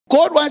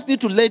God wants me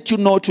to let you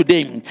know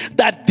today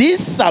that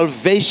this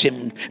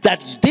salvation,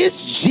 that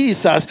this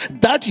Jesus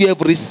that you have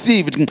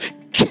received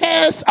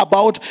cares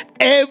about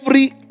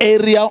every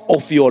area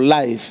of your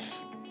life,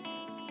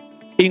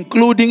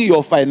 including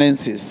your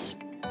finances.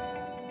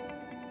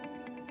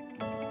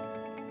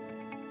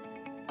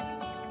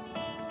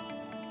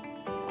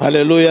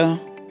 Hallelujah.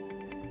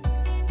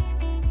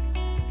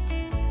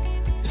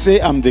 Say,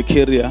 I'm the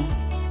carrier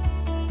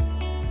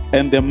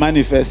and the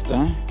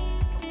manifester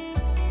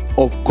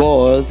of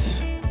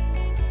God's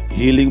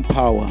healing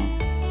power.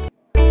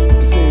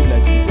 Say it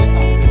like this. Say, I'm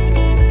the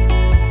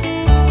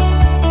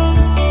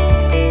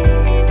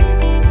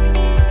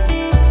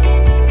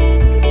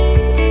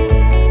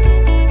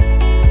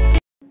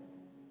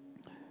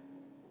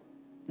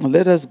carrier.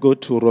 Let us go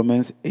to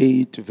Romans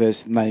 8,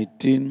 verse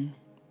 19.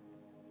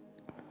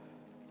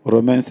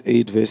 Romans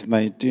 8, verse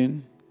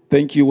 19.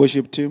 Thank you,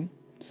 worship team.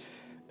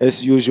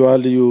 As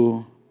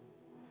usual,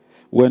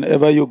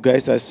 whenever you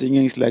guys are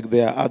singing, it's like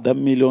there are other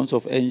millions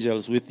of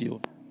angels with you.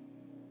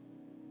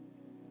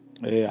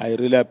 I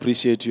really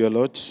appreciate you a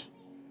lot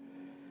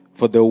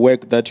for the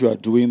work that you are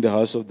doing in the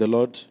house of the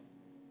Lord.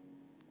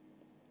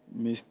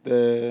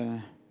 Mr.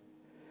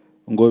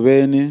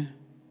 Ngobeni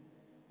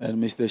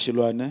and Mr.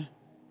 Shilwane,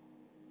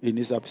 in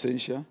his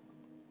absentia,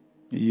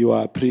 you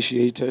are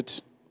appreciated.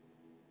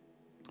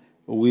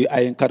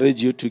 I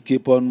encourage you to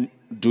keep on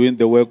doing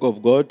the work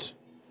of God.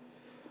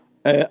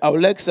 I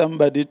would like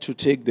somebody to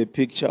take the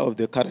picture of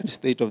the current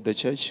state of the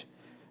church.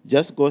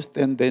 Just go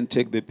stand there and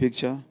take the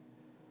picture.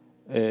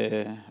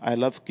 I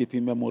love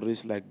keeping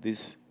memories like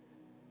this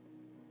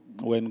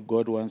when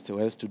God wants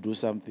us to do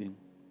something.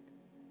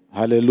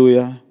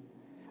 Hallelujah.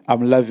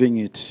 I'm loving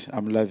it.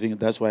 I'm loving it.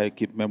 That's why I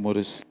keep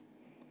memories.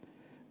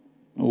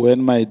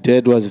 When my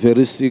dad was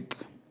very sick,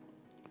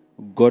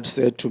 God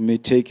said to me,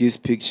 take his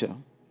picture.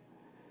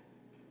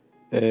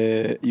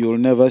 You'll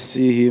never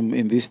see him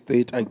in this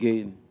state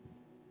again.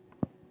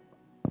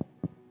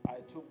 I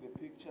took the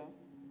picture.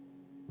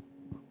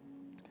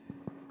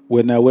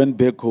 When I went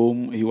back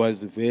home, he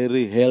was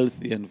very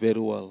healthy and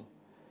very well.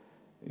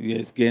 He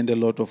has gained a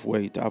lot of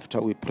weight after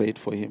we prayed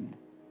for him.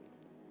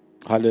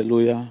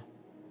 Hallelujah.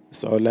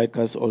 So I'd like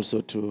us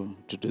also to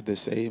do the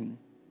same.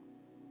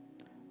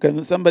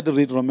 Can somebody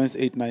read Romans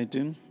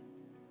 8:19?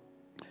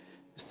 It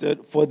said,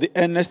 for the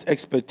earnest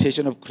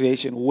expectation of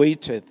creation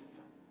waiteth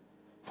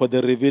for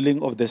the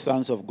revealing of the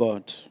sons of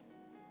God.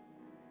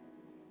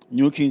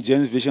 New King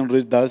James Version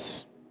read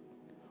thus,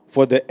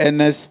 for the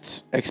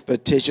earnest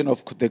expectation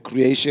of the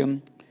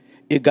creation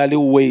eagerly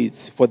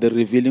waits for the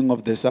revealing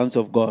of the sons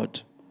of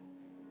God.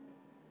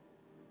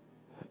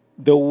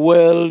 The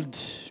world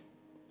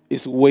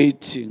is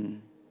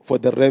waiting for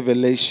the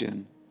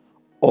revelation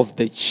of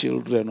the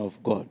children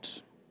of God.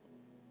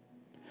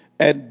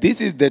 And this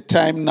is the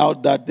time now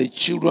that the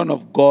children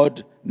of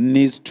God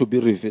needs to be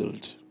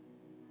revealed.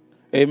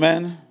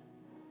 Amen.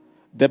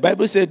 The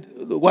Bible said,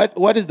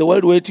 what is the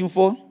world waiting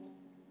for?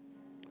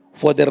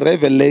 For the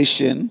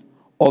revelation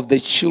of the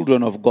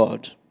children of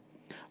God.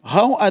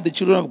 How are the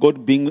children of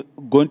God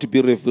going to be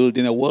revealed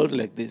in a world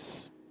like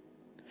this?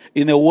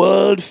 In a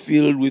world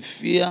filled with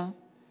fear,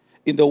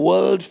 in the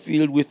world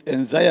filled with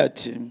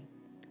anxiety,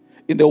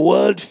 in the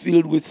world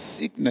filled with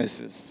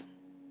sicknesses.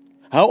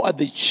 How are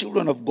the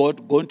children of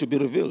God going to be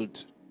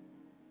revealed?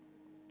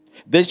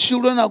 The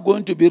children are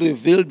going to be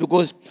revealed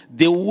because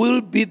they will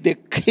be the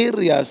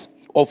carriers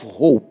of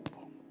hope.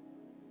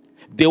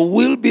 They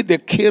will be the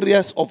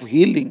carriers of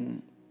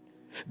healing.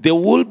 They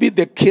will be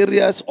the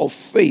carriers of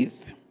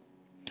faith.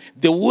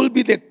 They will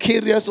be the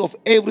carriers of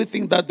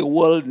everything that the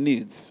world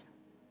needs.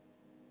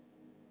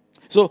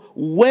 So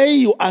where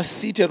you are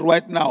seated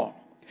right now,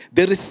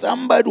 there is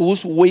somebody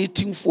who's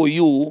waiting for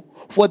you,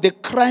 for the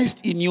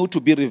Christ in you to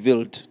be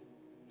revealed.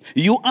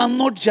 You are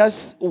not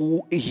just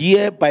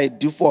here by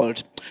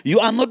default. You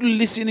are not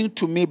listening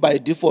to me by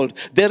default.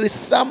 There is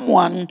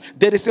someone,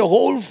 there is a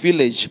whole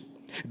village,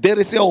 there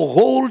is a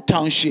whole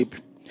township,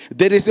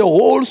 there is a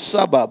whole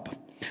suburb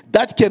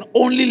that can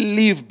only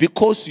live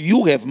because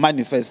you have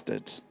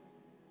manifested.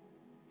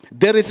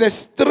 There is a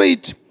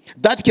street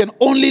that can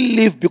only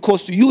live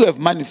because you have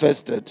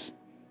manifested.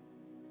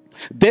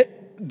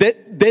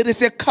 There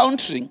is a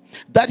country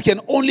that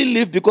can only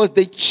live because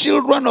the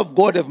children of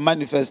God have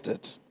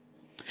manifested.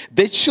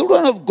 The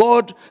children of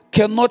God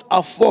cannot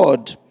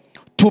afford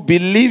to be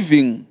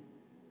living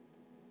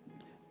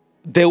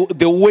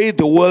the way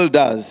the world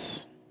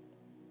does.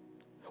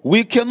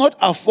 We cannot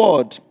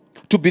afford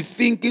to be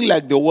thinking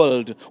like the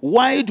world.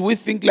 Why do we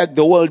think like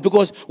the world?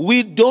 Because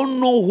we don't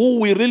know who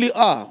we really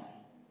are.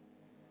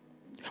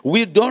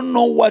 We don't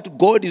know what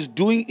God is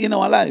doing in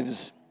our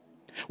lives.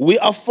 We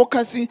are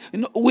focusing,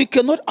 we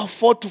cannot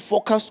afford to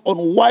focus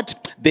on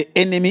what the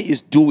enemy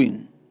is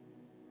doing.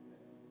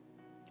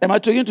 Am I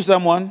talking to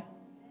someone?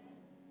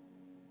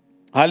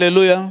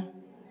 Hallelujah.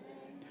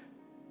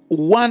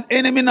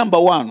 Enemy number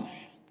one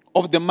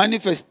of the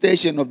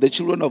manifestation of the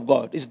children of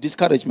God is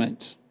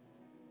discouragement.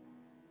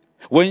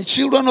 When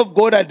children of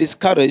God are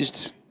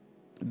discouraged,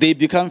 they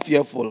become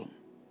fearful.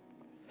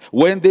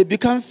 When they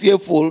become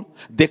fearful,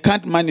 they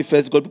can't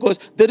manifest God, because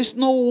there is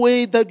no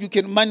way that you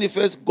can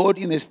manifest God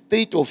in a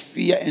state of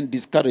fear and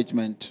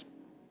discouragement.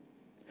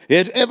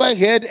 Have you ever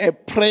heard a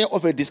prayer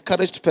of a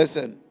discouraged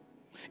person?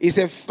 It's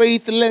a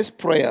faithless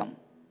prayer.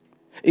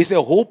 It's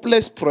a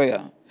hopeless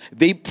prayer.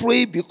 They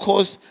pray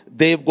because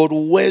they've got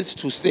words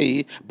to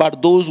say,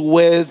 but those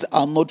words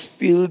are not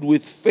filled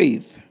with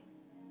faith.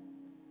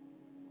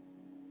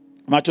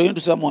 Am I talking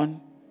to someone?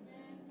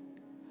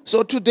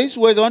 So today's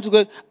words, I want to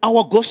go,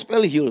 our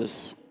gospel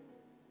heals.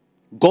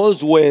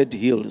 God's word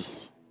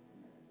heals.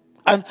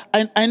 And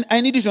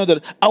I need you to know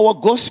that our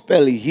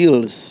gospel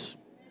heals.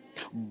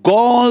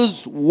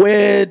 God's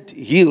word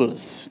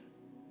heals.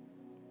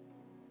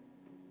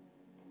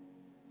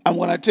 I'm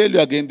going to tell you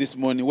again this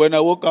morning, when I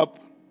woke up,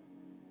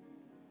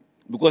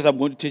 because I'm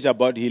going to teach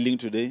about healing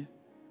today,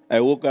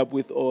 I woke up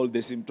with all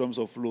the symptoms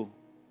of flu.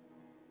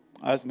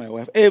 I asked my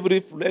wife,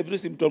 every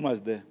symptom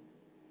was there.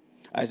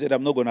 I said,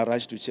 I'm not going to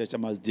rush to church. I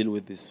must deal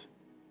with this.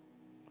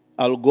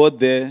 I'll go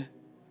there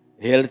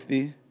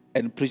healthy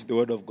and preach the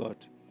word of God,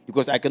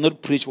 because I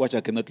cannot preach what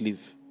I cannot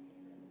live.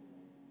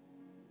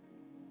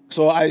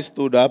 So I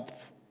stood up.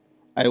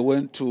 I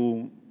went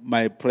to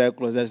my prayer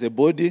closet. I said,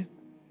 body,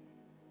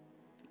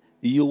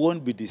 you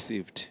won't be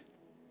deceived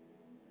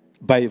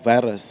by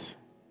virus.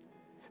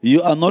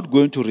 You are not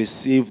going to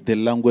receive the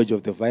language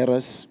of the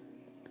virus.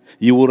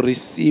 You will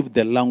receive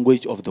the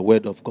language of the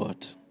word of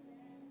God.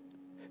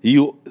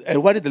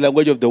 And what is the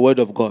language of the word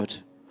of God?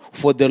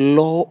 For the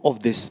law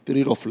of the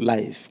Spirit of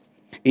life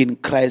in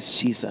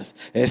Christ Jesus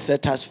has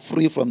set us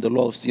free from the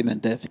law of sin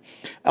and death.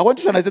 I want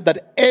you to understand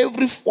that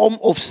every form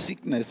of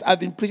sickness, I've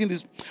been preaching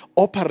this,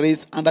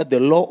 operates under the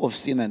law of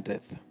sin and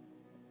death.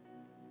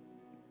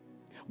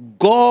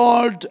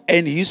 God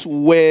and his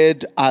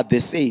word are the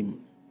same.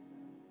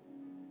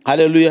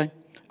 Hallelujah.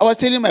 I was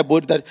telling my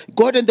body that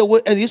God and the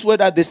word and his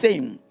word are the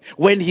same.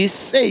 When he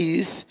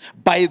says,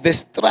 by the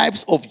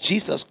stripes of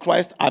Jesus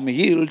Christ I'm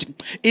healed,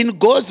 in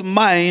God's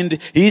mind,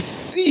 he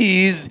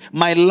sees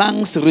my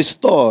lungs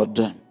restored.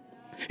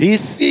 He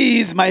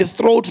sees my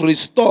throat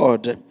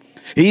restored.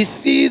 He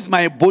sees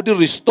my body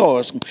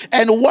restored.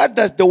 And what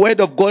does the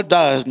word of God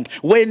do?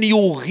 When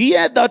you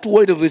hear that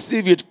word and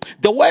receive it,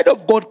 the word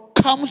of God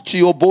comes to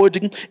your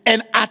body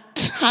and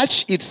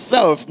attach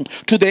itself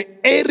to the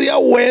area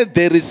where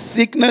there is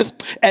sickness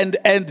and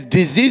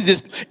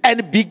diseases,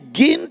 and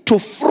begin to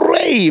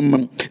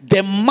frame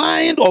the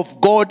mind of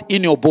God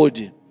in your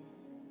body.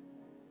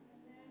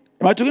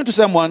 Am I talking to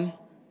someone?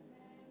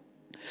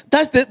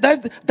 That's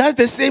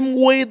the same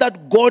way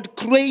that God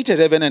created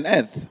heaven and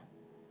earth.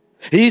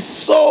 He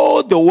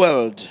saw the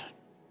world.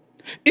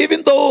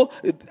 Even though,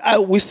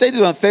 we said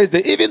it on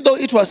Thursday, even though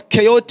it was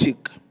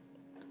chaotic,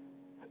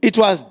 it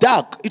was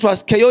dark, it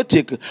was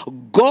chaotic,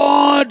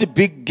 God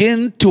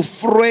began to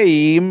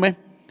frame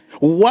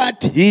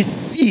what he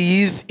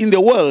sees in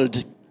the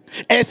world.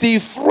 As he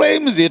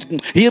frames it,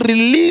 he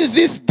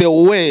releases the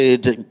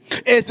word.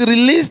 As he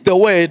releases the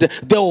word,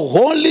 the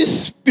Holy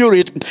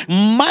Spirit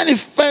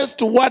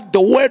manifests what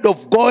the word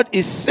of God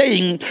is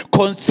saying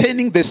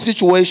concerning the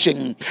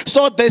situation.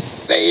 So the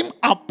same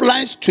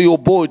applies to your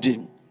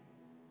body.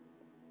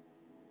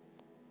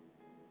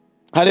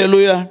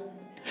 Hallelujah.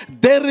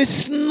 There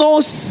is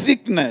no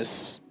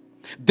sickness.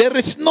 There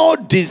is no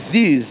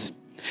disease.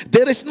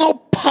 There is no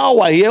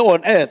power here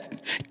on earth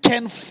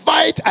can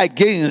fight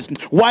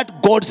against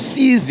what God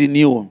sees in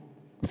you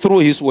through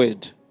his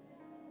word.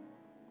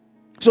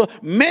 So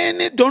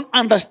many don't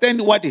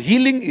understand what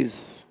healing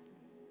is.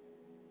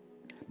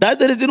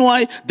 That's the reason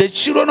why the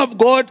children of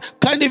God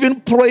can't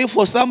even pray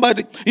for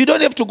somebody. You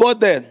don't have to go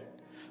there.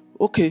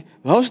 Okay,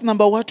 house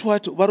number what?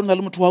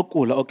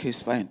 Okay,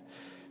 it's fine.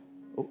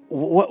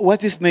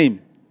 What's his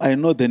name? I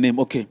know the name.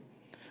 Okay,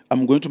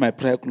 I'm going to my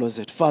prayer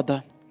closet.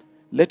 Father,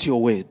 let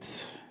your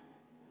words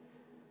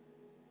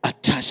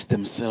attach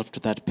themselves to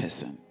that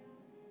person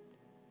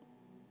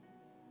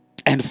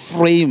and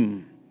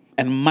frame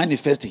and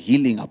manifest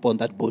healing upon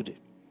that body.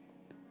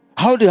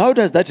 How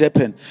does that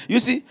happen? You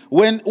see,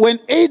 when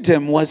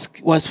Adam was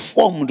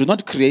formed,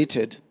 not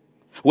created,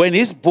 when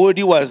his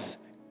body was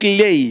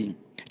clay,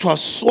 it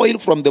was soil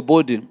from the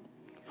body,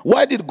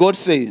 what did God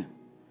say?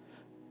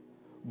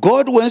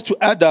 God went to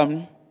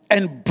Adam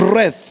and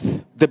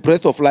breathed the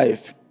breath of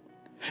life.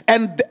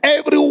 And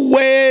every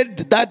word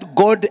that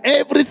God,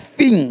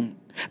 everything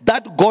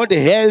that God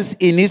has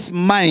in his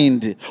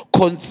mind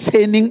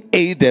concerning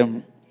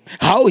Adam,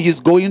 how he's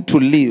going to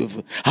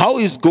live, how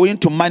he's going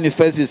to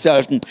manifest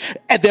himself.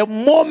 At the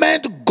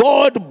moment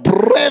God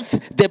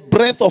breathed the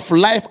breath of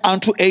life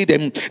unto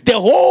Adam, the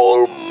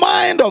whole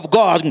mind of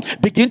God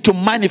began to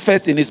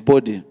manifest in his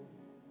body.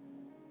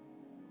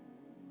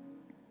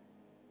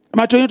 Am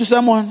I talking to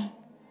someone?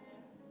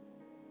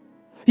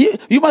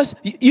 You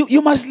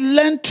must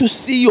learn to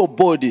see your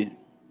body.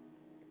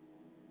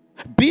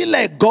 Be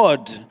like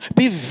God.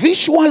 Be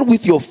visual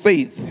with your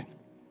faith.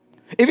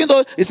 Even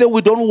though he said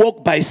we don't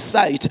walk by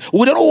sight.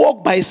 We don't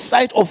walk by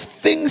sight of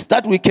things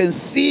that we can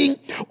see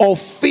or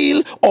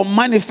feel or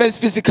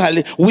manifest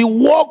physically. We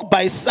walk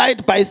by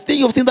sight, by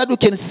things that we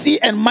can see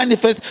and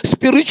manifest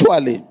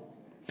spiritually.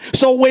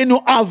 So when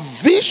you are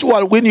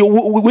visual, when you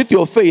with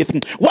your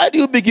faith, what do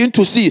you begin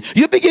to see?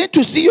 You begin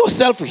to see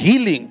yourself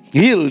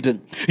healed.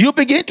 You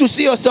begin to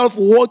see yourself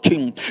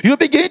walking. You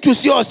begin to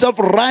see yourself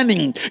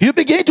running. You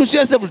begin to see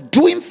yourself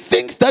doing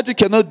things that you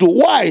cannot do.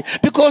 Why?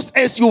 Because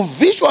as you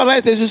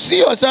visualize, as you see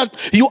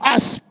yourself, you are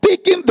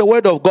speaking the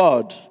word of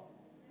God.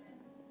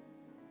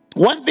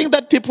 One thing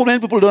that many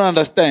people don't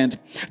understand,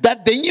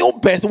 that the new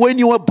birth, when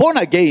you were born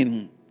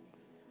again,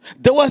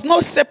 there was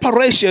no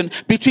separation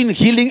between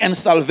healing and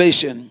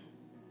salvation.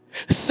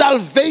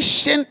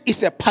 Salvation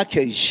is a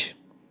package.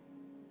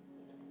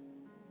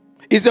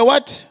 Is a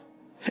what?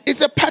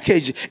 It's a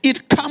package.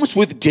 It comes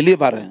with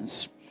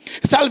deliverance.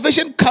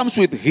 Salvation comes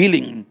with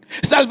healing.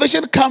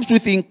 Salvation comes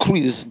with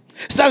increase.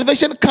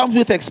 Salvation comes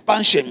with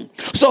expansion.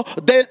 So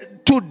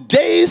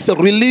today's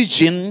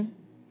religion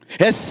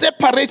has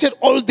separated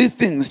all these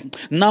things.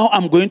 Now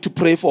I'm going to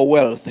pray for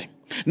wealth.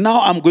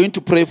 Now I'm going to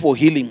pray for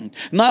healing.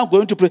 Now I'm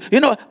going to pray.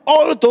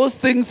 All those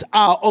things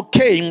are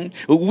okay.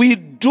 We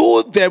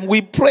do them. We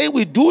pray.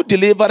 We do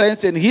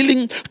deliverance and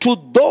healing to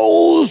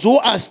those who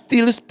are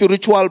still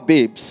spiritual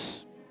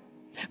babes.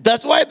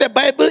 That's why the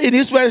Bible in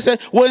His word says,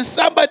 when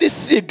somebody is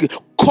sick,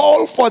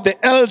 call for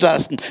the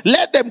elders.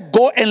 Let them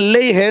go and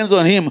lay hands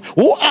on him.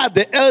 Who are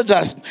the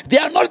elders? They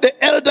are not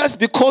the elders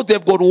because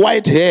they've got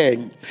white hair.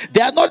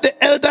 They are not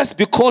the elders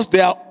because they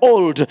are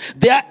old.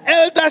 They are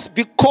elders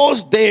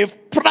because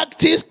they've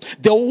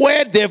practiced the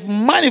word. They've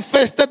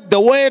manifested the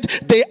word.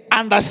 They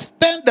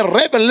understand the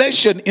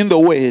revelation in the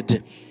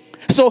word.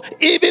 So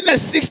even a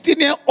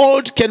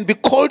 16-year-old can be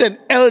called an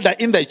elder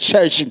in the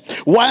church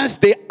once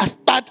they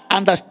start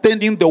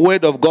understanding the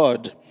word of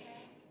God.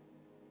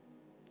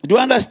 Do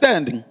you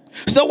understand?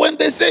 So when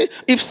they say,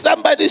 if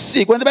somebody is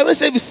sick, when the Bible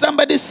says, if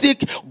somebody is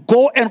sick,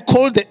 go and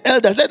call the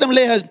elders. Let them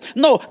lay hands.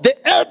 No,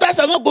 the elders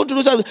are not going to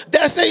do something. They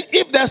are saying,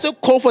 if they are saying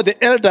call for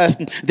the elders,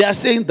 they are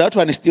saying that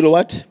one is still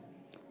what?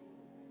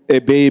 A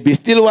baby.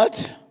 Still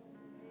what?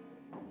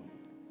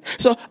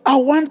 So I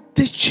want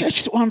the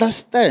church to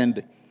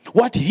understand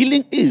what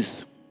healing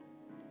is.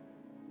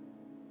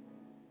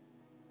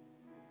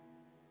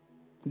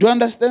 Do you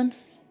understand?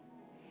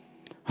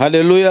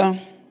 Hallelujah.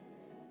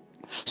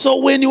 So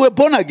when you were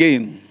born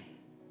again,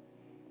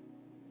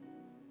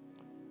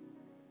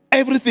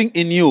 everything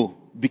in you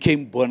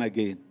became born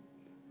again.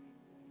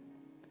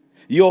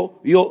 Your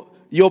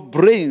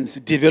brains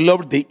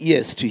developed the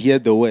ears to hear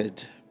the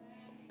word.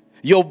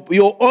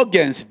 Your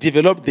organs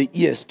developed the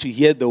ears to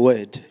hear the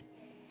word.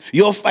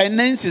 Your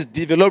finances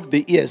developed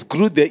the ears,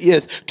 grew the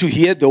ears to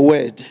hear the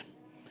word.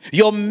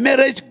 Your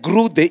marriage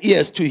grew the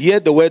ears to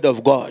hear the word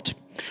of God.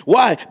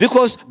 Why?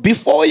 Because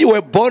before you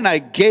were born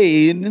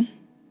again,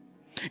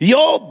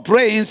 your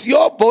brains,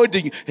 your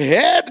body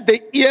had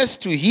the ears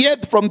to hear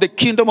from the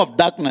kingdom of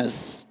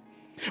darkness.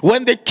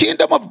 When the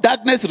kingdom of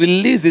darkness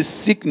releases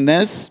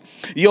sickness,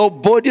 your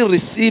body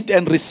received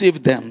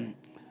them.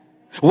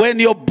 When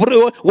your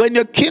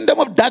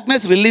kingdom of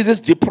darkness releases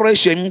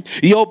depression,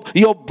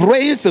 your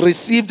brains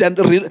received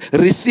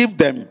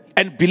them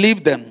and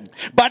believed them.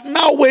 But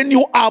now when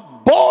you are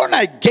born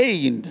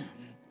again,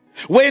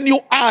 when you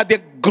are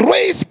the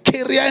grace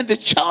carrier and the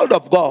child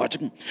of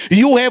God,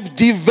 you have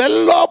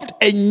developed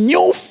a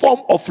new form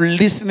of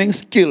listening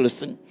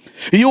skills.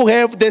 You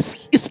have the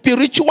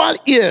spiritual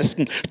ears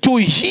to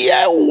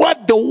hear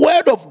what the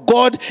word of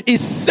God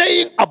is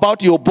saying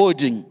about your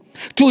body,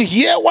 to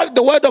hear what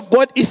the word of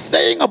God is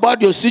saying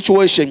about your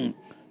situation.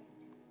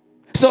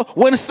 So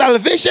when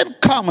salvation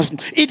comes,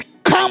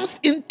 it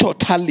comes in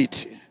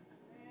totality.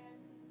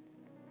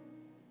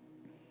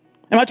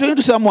 Am I talking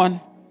to someone?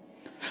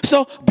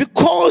 So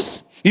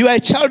because you are a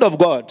child of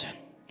God,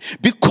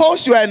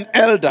 because you are an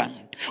elder,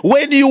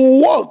 when you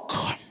walk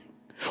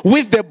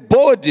with the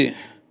body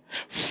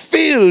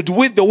filled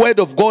with the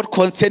word of God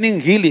concerning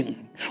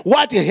healing,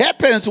 what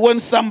happens when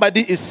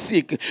somebody is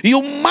sick?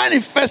 You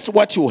manifest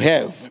what you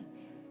have.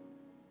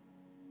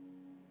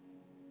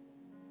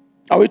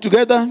 Are we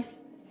together?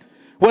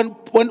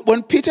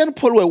 When Peter and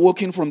Paul were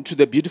walking to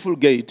the beautiful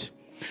gate,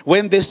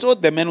 when they saw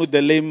the man with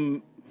the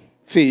lame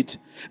feet,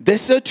 they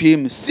said to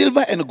him,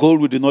 silver and gold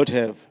we do not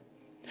have.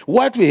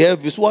 What we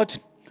have is what?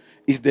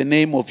 Is the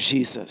name of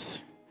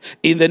Jesus.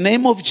 In the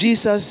name of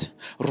Jesus,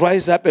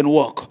 rise up and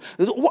walk.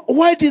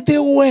 Why did they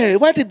wear?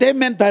 What did they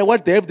mean by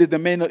what they have is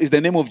the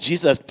name of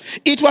Jesus?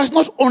 It was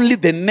not only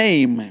the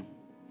name.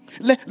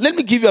 Let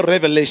me give you a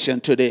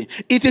revelation today.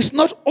 It is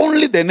not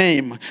only the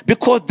name,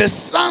 because the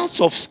sons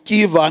of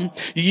Sceva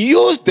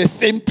used the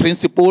same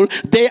principle.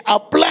 They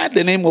applied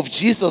the name of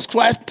Jesus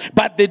Christ,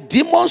 but the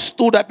demons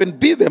stood up and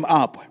beat them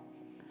up.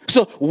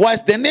 So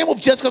was the name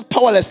of Jesus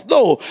powerless?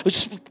 No.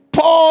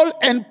 Paul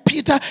and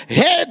Peter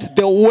heard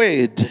the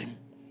word.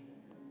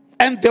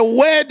 And the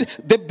Word,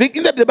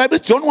 the Bible,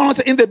 John 1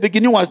 says, in the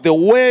beginning was the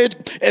Word,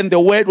 and the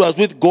Word was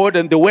with God,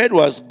 and the Word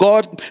was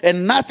God,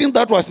 and nothing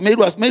that was made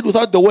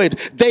without the Word.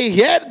 They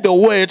heard the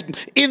Word.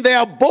 In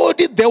their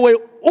body, they were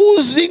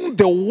oozing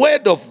the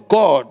Word of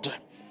God.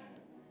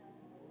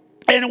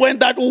 And when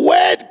that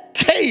Word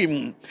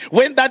came,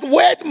 when that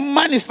Word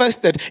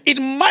manifested, it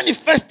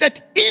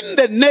manifested in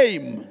the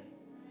name.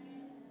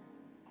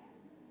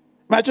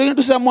 Am I talking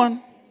to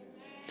someone?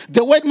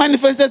 The Word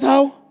manifested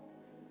how?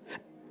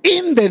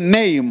 In the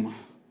name.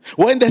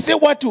 When they say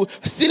what to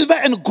silver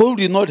and gold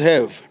you not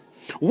have,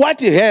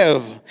 what you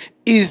have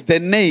is the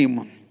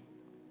name.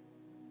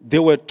 They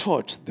were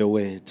taught the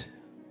Word.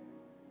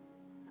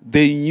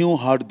 They knew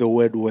how the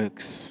Word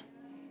works.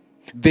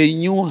 They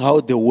knew how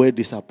the Word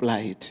is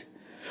applied.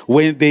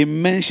 When they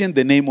mentioned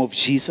the name of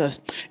Jesus,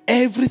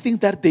 everything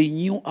that they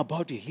knew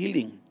about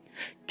healing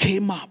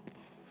came up.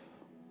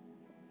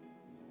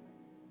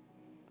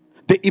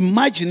 The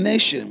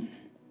imagination,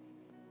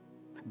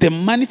 the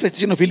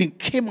manifestation of healing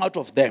came out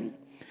of them.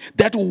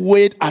 That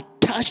Word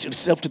attached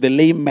itself to the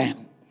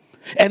layman.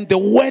 And the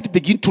Word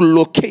began to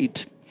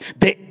locate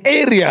the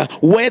area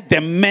where the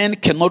man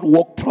cannot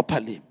walk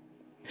properly.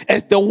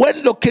 As the Word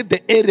located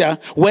the area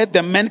where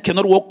the man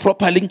cannot walk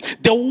properly,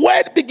 the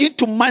Word began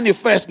to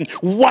manifest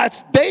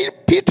what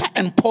Peter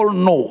and Paul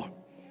know.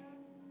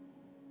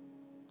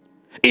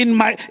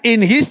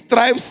 In his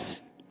stripes,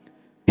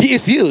 he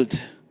is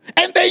healed.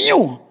 And they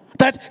knew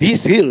that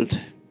he's healed.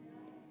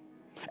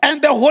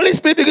 And the Holy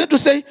Spirit began to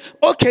say,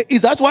 okay,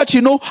 is that what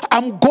you know?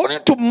 I'm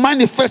going to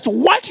manifest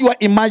what you are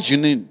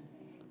imagining.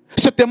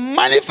 So the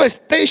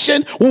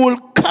manifestation will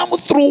come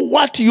through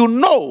what you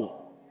know.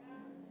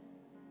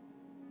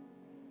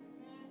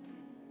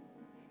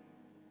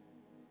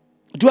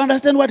 Do you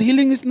understand what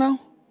healing is now?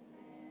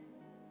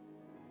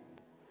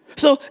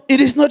 So it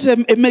is not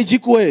a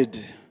magic word.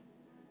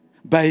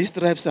 By his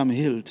stripes I'm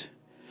healed.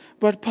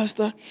 But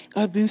Pastor,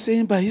 I've been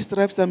saying by his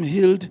stripes I'm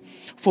healed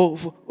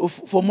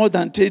for more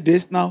than 10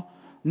 days now.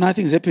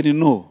 Nothing's happening.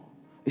 No,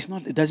 it's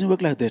not. It doesn't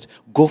work like that.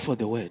 Go for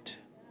the word.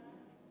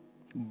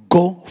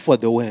 Go for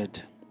the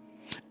word.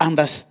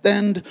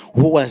 Understand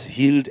who was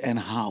healed and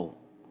how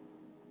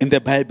in the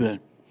Bible,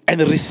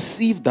 and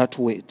receive that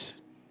word.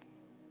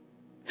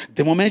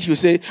 The moment you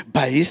say,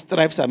 by his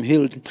stripes I'm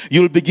healed,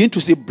 you'll begin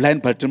to see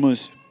blind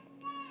Bartimaeus.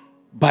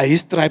 By his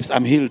stripes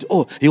I'm healed.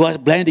 Oh, he was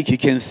blind, he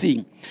can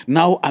see.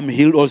 Now I'm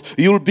healed also.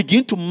 You'll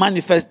begin to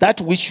manifest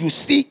that which you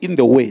see in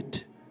the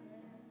word.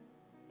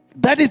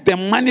 That is the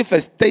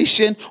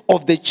manifestation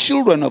of the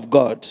children of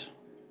God.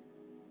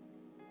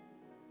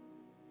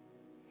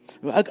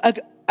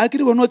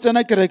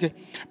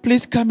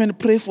 Please come and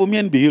pray for me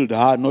and be healed.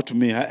 Not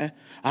me.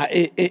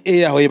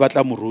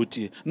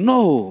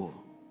 No.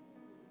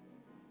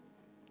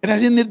 It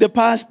doesn't need the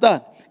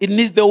pastor. It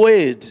needs the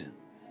word.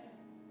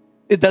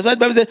 That's why the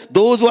Bible says,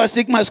 those who are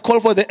sick must call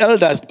for the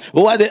elders.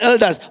 Who are the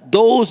elders?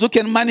 Those who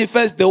can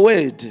manifest the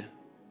word.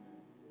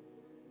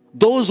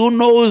 Those who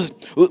knows,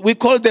 we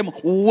call them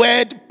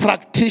word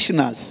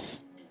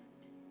practitioners.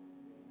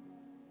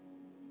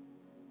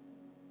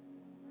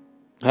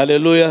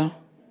 Hallelujah.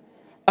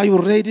 Are you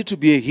ready to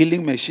be a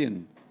healing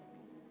machine?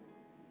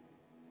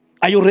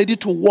 Are you ready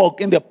to walk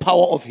in the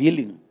power of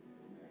healing?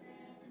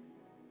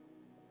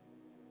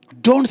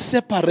 Don't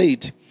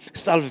separate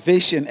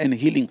salvation and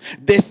healing.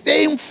 The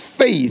same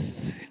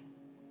faith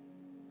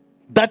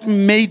that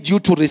made you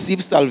to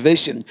receive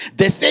salvation,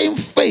 the same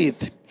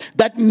faith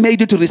that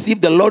made you to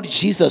receive the Lord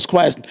Jesus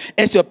Christ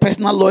as your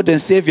personal Lord and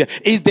Savior,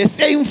 is the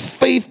same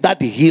faith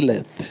that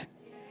healeth.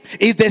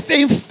 Is the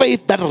same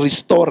faith that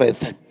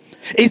restoreth.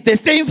 Is the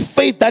same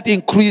faith that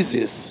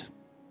increases.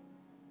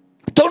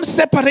 Don't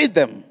separate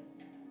them.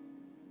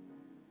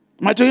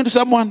 Am I talking to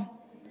someone?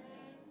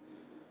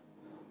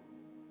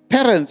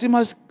 Parents, you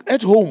must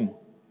at home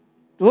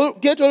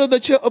get all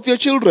of your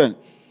children.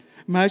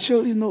 My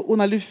child,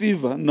 only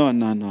fever. No.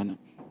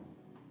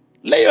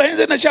 Lay your hands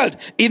on the child.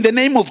 In the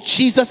name of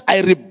Jesus,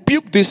 I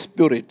rebuke this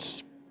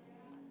spirit.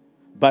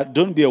 But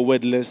don't be a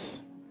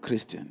wordless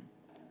Christian.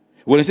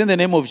 When it's in the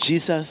name of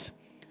Jesus,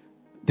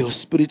 the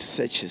Spirit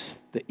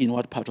searches the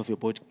inward part of your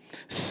body,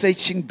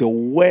 searching the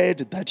word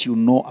that you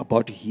know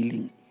about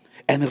healing,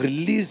 and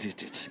release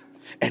it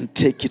and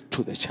take it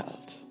to the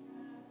child.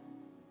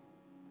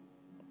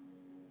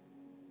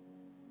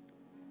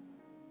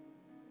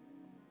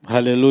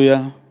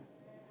 Hallelujah.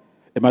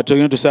 Am I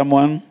talking to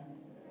someone?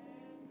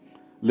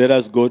 Let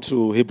us go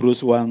to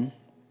Hebrews 1.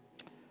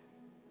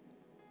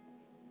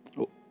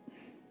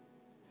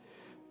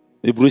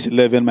 Hebrews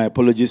 11, my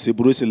apologies.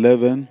 Hebrews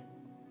 11.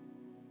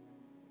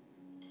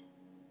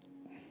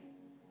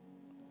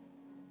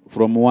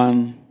 From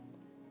 1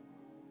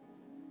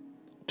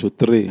 to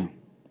 3.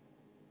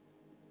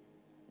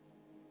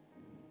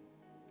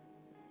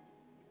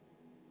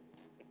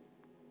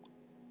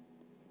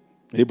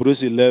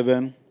 Hebrews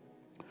 11,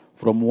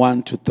 from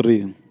 1 to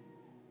 3.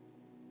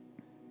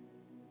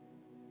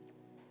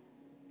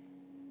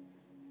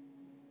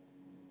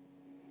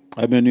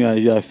 I mean,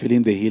 you are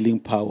feeling the healing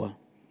power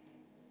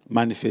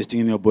manifesting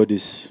in your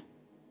bodies.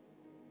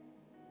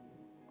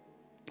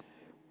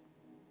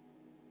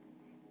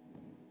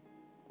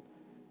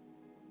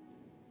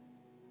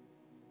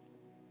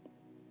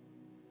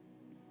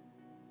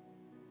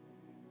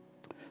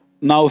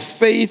 Now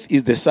faith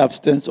is the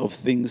substance of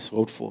things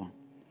hoped for,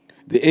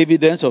 the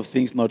evidence of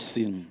things not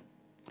seen.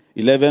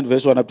 11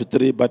 verse 1 up to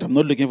 3, but I'm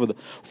not looking for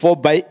for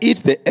by it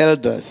the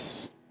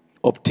elders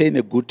obtain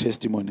a good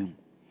testimony.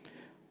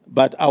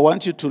 But I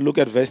want you to look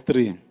at verse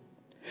 3.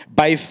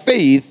 By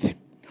faith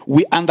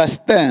we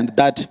understand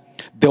that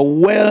the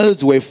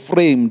worlds were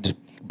framed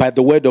by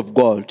the word of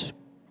God.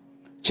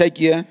 Check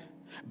here.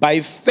 By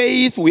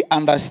faith we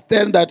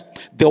understand that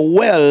the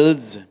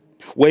worlds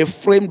were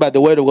framed by the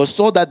word of God,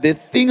 so that the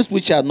things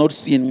which are not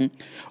seen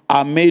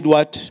are made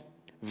what?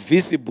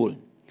 Visible.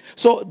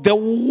 So the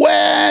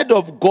word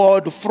of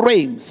God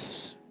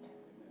frames.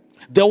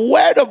 The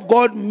word of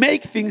God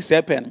makes things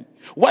happen.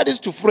 What is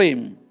to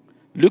frame?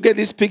 Look at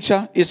this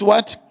picture. Is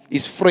what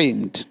is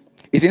framed.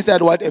 It's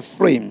inside what? A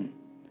frame.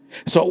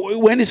 So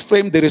when it's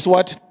framed, there is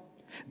what?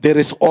 There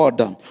is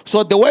order.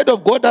 So the word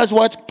of God does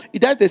what? It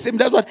does the same.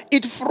 That's what?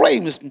 It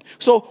frames.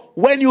 So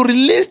when you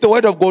release the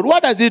word of God,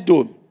 what does it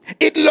do?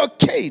 It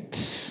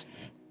locates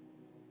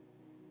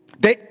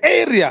the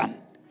area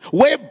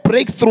where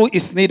breakthrough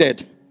is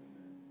needed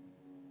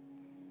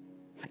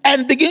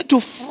and begin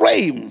to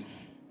frame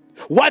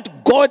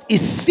what God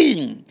is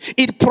seeing.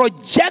 It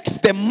projects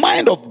the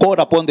mind of God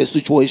upon the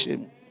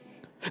situation.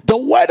 The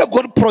word of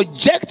God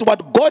projects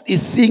what God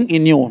is seeing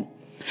in you.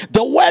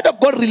 The word of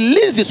God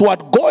releases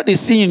what God is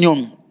seeing in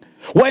you.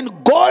 When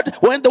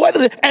the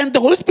word and the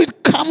Holy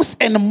Spirit comes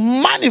and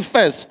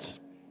manifests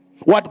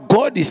what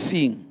God is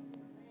seeing.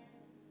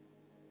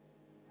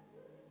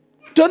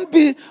 Don't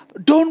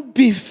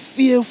be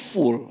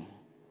fearful.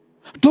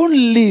 Don't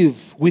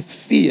live with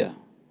fear.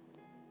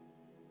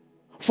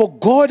 For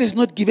God has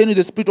not given you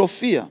the spirit of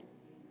fear.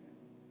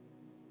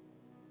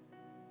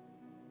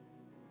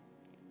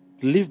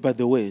 Live by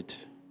the word.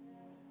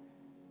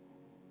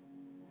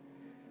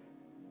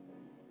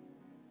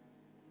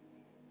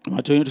 Am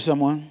I talking to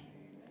someone?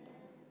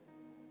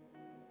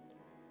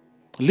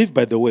 Live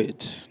by the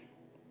word.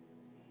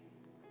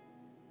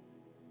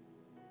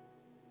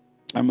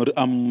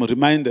 I'm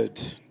reminded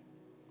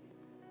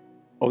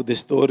of the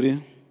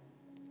story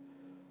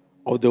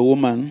of the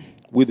woman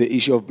with the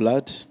issue of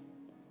blood.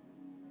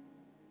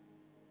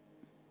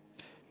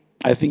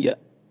 I think, yeah,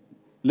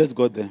 let's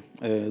go there.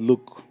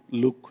 Luke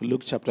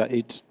chapter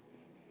 8.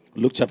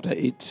 Luke chapter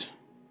 8,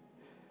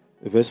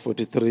 verse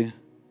 43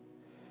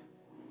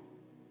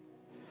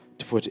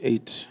 to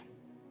 48.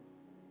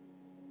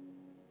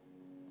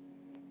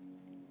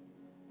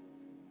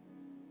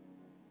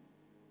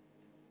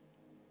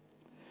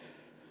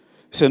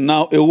 So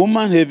now a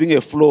woman having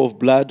a flow of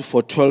blood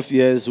for 12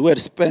 years, who had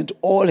spent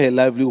all her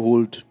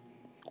livelihood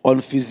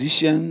on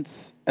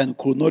physicians and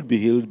could not be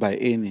healed by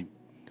any,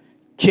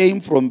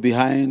 came from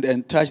behind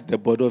and touched the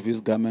border of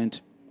his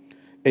garment,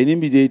 and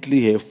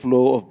immediately her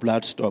flow of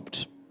blood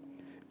stopped.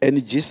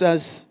 And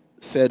Jesus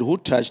said, "Who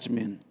touched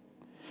me?"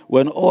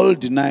 When all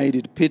denied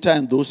it, Peter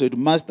and those said,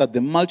 "Master,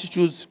 the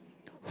multitudes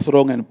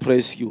throng and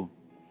press you,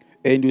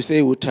 and you say,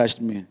 'Who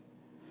touched me?'"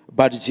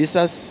 But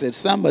Jesus said,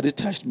 "Somebody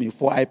touched me,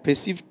 for I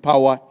perceived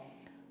power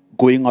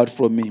going out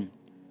from me."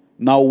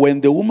 Now when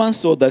the woman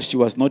saw that she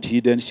was not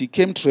hidden, she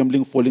came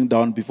trembling, falling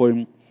down before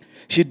him.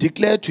 She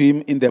declared to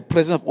him in the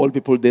presence of all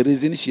people the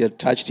reason she had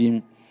touched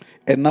him,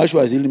 and now she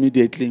was healed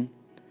immediately.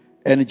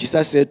 And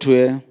Jesus said to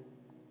her,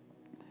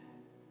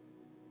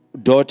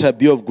 "Daughter,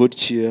 be of good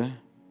cheer.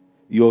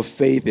 Your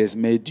faith has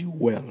made you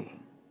well."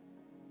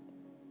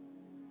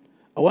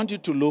 I want you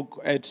to look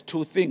at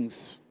two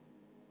things.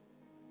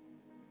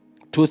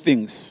 Two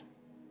things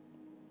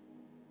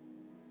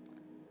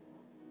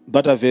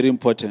that are very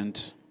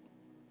important.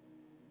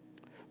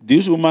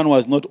 This woman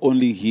was not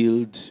only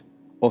healed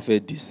of a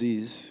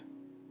disease,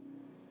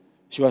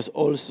 she was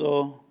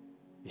also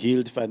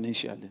healed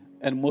financially.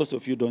 And most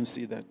of you don't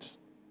see that.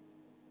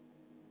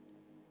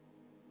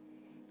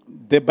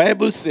 The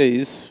Bible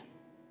says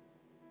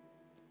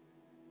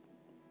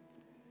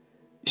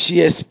she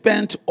has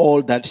spent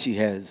all that she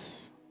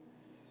has,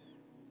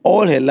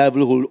 all her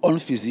livelihood, on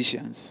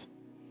physicians,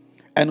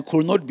 and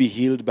could not be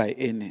healed by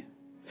any.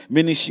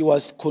 Meaning she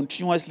was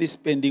continuously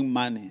spending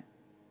money.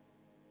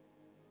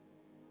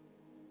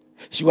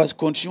 She was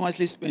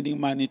continuously spending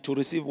money to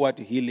receive what?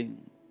 Healing.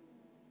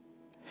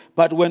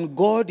 But when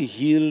God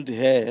healed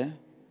her,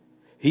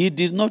 he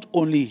did not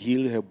only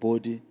heal her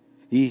body,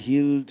 he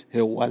healed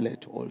her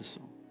wallet also.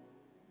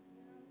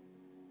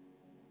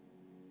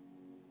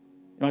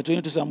 Am I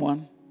talking to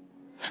someone?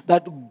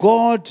 That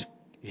God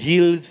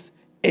heals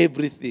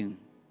everything.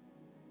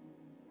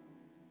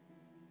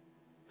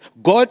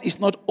 God is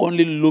not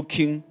only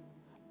looking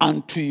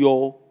unto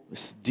your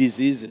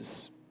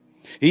diseases.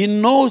 He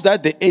knows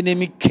that the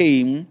enemy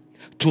came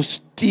to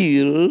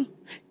steal,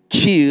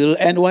 kill,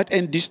 and what?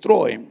 And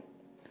destroy.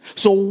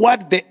 So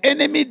what the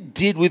enemy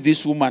did with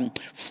this woman,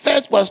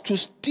 first was to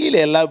steal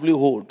her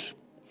livelihood.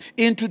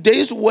 In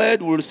today's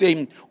word, we'll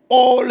say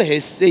all her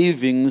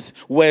savings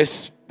were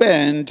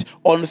spent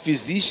on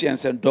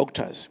physicians and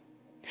doctors.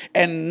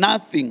 And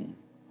nothing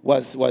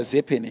was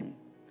happening.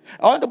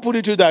 I want to put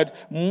it to you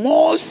that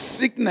most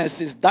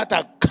sicknesses that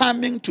are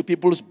coming to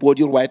people's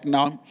body right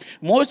now,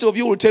 most of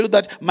you will tell you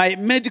that my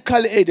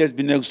medical aid has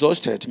been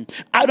exhausted.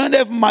 I don't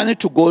have money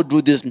to go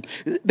do this.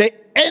 The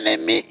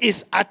enemy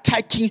is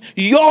attacking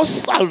your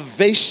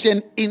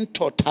salvation in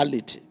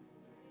totality.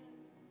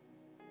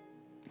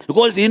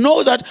 Because he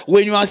knows that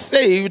when you are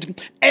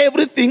saved,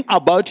 everything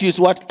about you is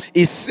what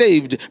is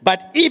saved.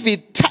 But if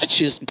it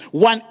touches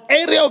one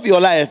area of your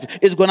life,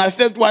 it's going to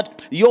affect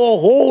what? Your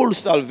whole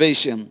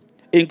salvation.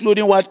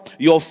 Including what?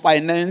 Your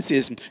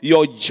finances,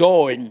 your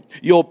joy,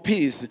 your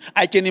peace.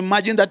 I can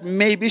imagine that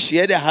maybe she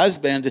had a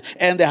husband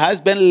and the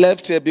husband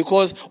left her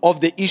because of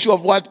the issue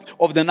of what?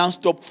 Of the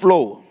non-stop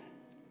flow.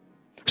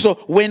 So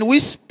when we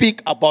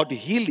speak about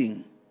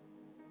healing,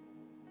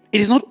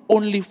 it is not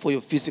only for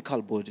your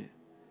physical body.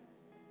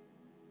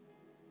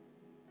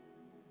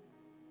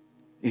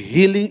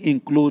 Healing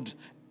includes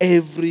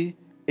every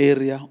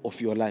area of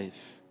your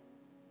life.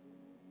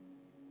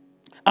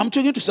 I'm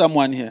talking to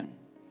someone here.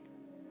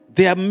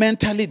 They are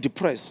mentally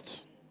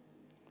depressed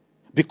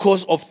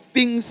because of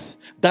things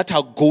that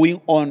are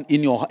going on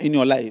in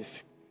your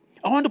life.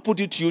 I want to put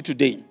it to you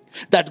today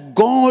that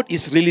God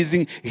is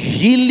releasing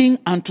healing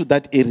unto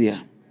that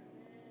area.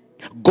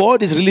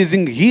 God is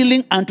releasing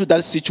healing unto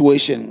that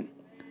situation.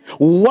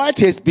 What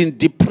has been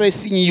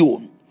depressing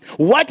you?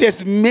 What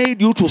has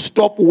made you to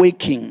stop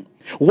working?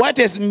 What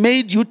has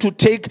made you to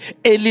take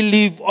early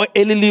leave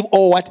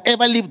or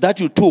whatever leave that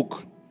you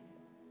took?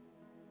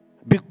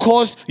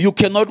 Because you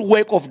cannot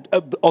work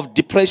of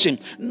depression.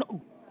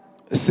 No.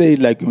 Say it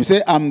like you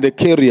say, I'm the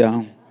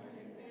carrier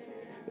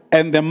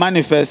and the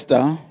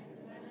manifester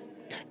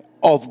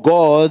of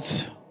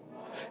God's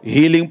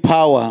healing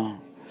power.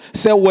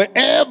 Say,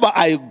 wherever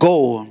I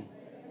go,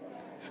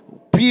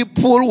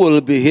 people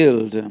will be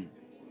healed.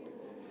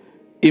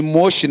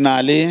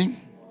 Emotionally,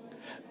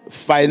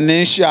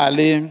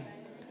 financially,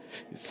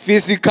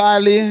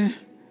 physically,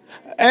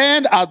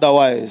 and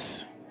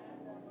otherwise.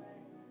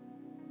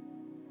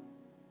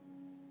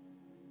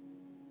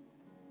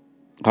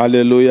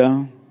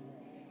 Hallelujah.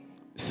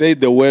 Say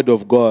the word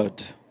of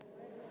God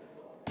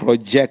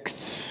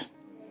projects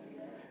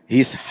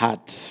his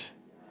heart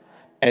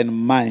and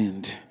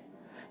mind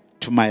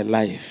to my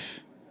life.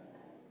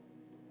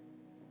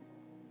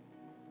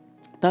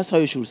 That's how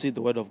you should see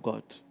the word of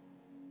God.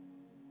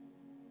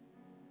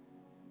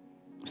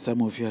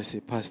 Some of you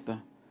say, Pastor,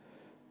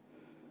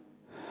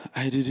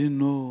 I didn't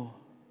know.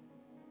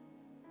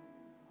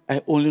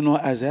 I only know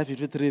Isaiah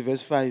 53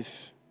 verse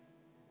 5.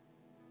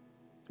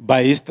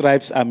 By his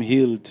stripes I'm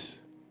healed.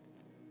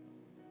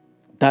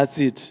 That's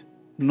it.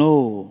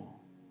 No.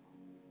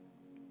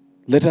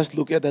 Let us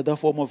look at the other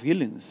form of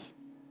healings.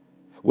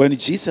 When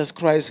Jesus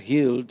Christ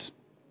healed,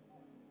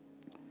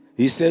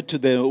 he said to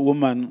the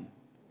woman,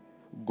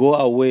 go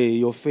away,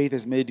 your faith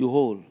has made you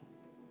whole.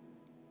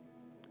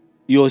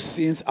 Your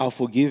sins are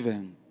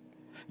forgiven.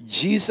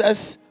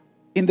 Jesus,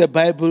 in the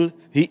Bible,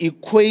 he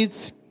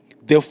equates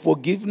the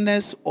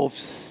forgiveness of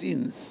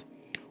sins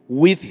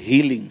with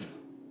healing.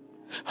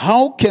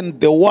 How can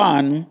the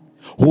one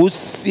whose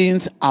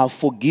sins are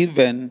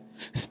forgiven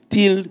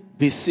still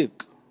be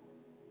sick?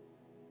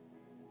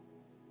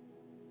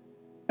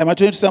 Am I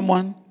talking to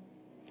someone?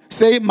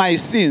 Say, my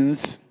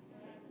sins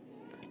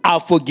are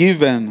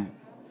forgiven.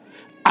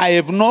 I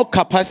have no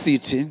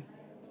capacity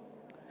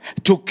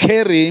to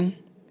carry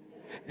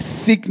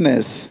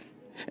sickness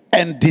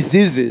and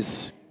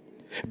diseases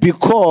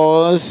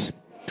because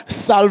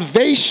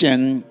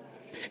salvation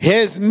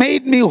has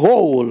made me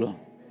whole.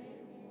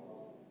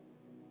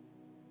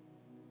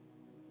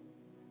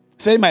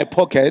 Say, my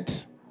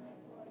pocket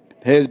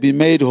has been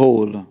made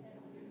whole.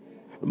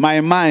 My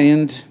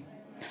mind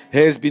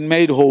has been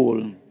made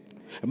whole.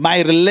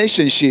 My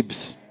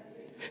relationships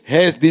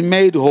has been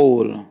made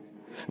whole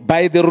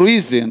by the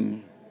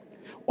reason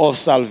of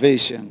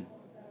salvation.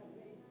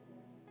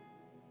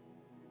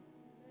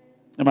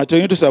 Am I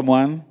talking to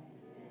someone?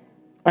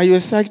 Are you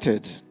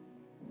excited?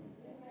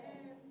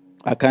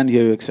 I can't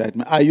hear your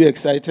excitement. Are you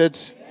excited?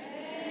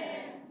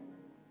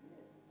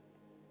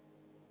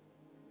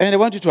 And I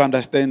want you to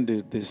understand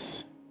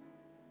this.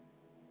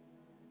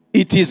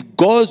 It is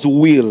God's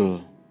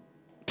will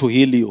to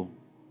heal you.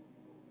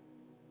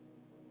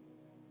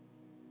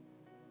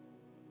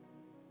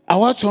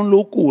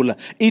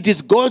 It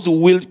is God's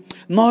will,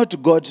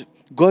 not God.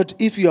 God,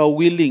 if you are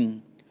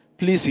willing,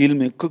 please heal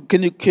me.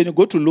 Can you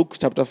go to Luke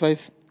chapter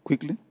 5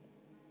 quickly?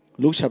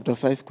 Luke chapter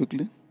 5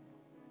 quickly.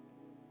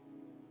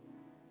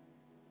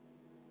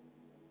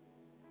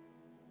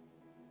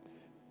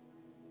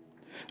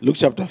 Luke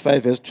chapter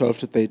 5 verse 12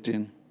 to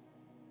 13.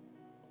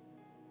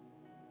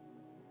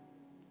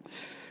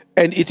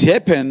 And it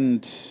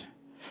happened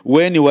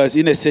when he was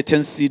in a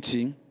certain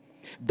city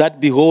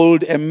that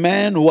behold, a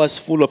man who was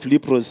full of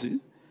leprosy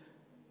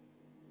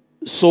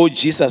saw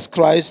Jesus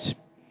Christ.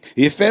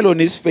 He fell on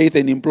his face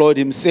and implored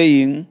him,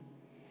 saying,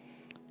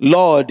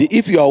 Lord,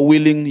 if you are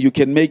willing, you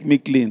can make me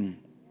clean.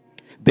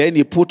 Then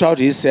he put out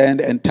his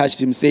hand and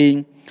touched him,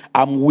 saying,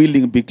 I'm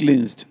willing, be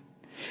cleansed.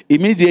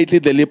 Immediately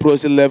the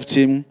leprosy left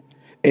him,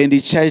 And he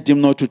charged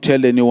him not to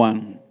tell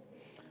anyone.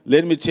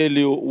 Let me tell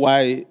you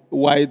why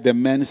the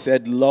man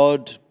said,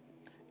 Lord,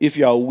 if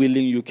you are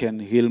willing, you can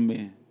heal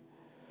me.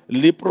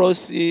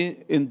 Leprosy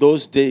in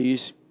those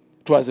days,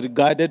 it was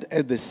regarded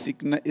as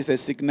a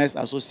sickness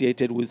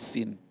associated with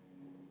sin.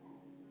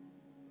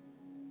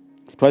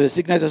 It was a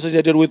sickness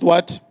associated with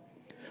what?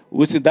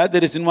 With that, the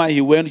reason why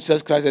he went to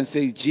Jesus Christ and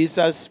said,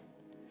 Jesus,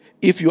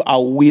 if you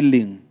are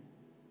willing,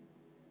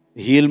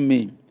 heal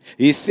me.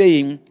 He's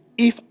saying,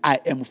 if I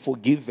am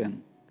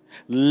forgiven,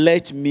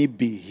 let me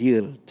be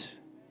healed.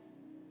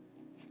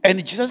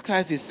 And Jesus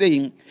Christ is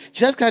saying,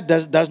 Jesus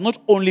Christ does not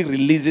only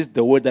releases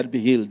the word that be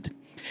healed.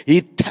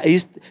 He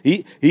touches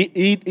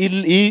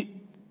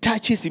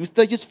him,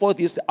 stretches forth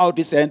his out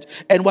his hand,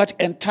 and what?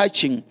 And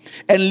touching.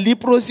 And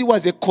leprosy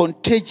was a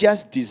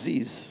contagious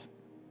disease.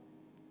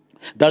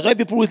 That's why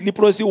people with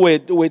leprosy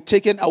were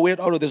taken away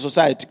out of the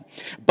society.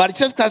 But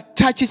Jesus Christ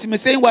touches him and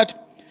saying what?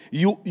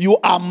 You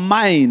are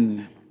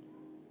mine.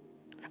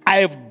 I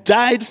have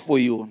died for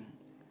you.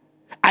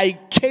 I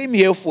came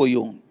here for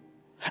you.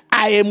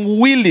 I am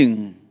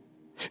willing.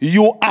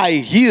 You are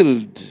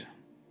healed.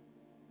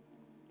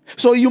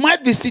 So you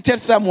might be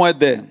seated somewhere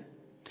there,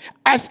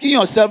 asking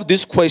yourself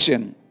this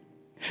question.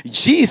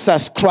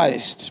 Jesus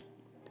Christ,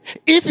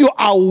 if you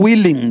are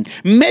willing,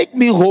 make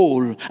me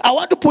whole. I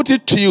want to put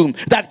it to you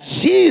that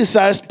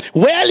Jesus,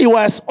 while he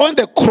was on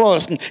the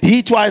cross,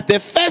 it was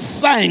the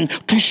first sign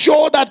to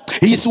show that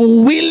he's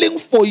willing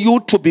for you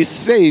to be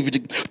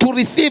saved, to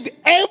receive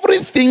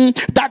everything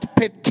that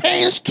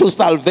pertains to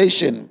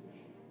salvation.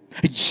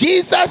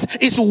 Jesus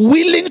is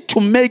willing to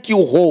make you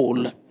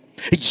whole.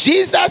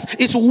 Jesus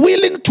is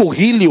willing to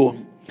heal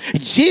you.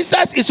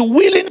 Jesus is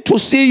willing to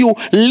see you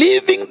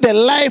living the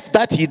life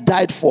that he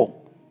died for.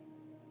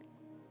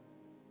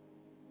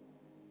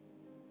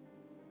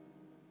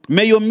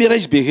 May your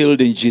marriage be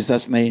healed in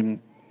Jesus'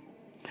 name.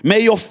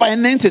 May your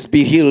finances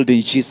be healed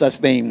in Jesus'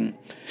 name.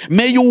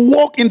 May you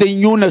walk in the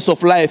newness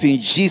of life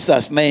in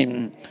Jesus'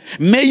 name.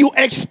 May you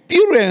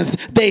experience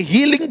the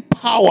healing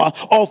power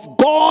of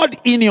God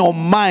in your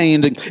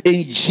mind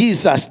in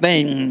Jesus'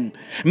 name.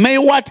 May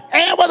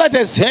whatever that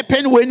has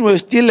happened when you were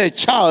still a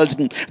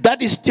child,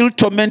 that is still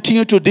tormenting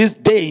you to this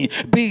day,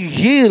 be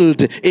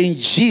healed in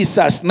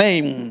Jesus'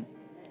 name.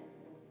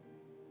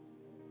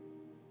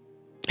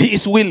 He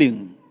is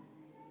willing.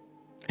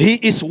 He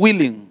is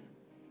willing.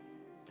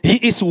 He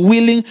is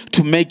willing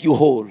to make you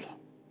whole.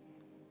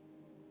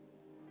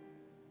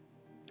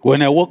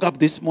 When I woke up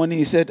this morning,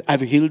 he said, I've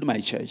healed my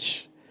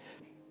church.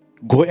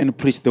 Go and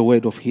preach the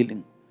word of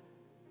healing.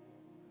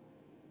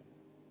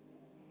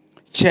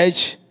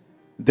 Church,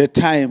 the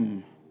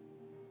time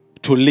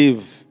to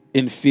live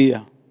in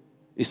fear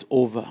is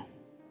over.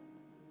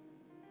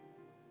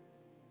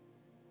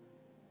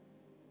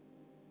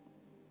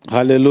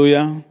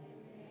 Hallelujah.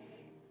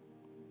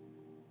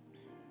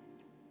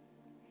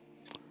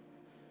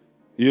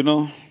 You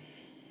know,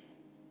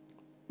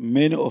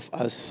 many of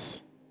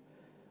us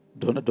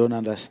don't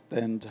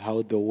understand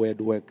how the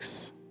word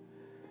works.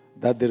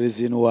 That's the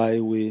reason why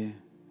we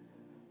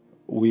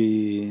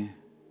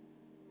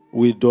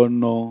don't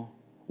know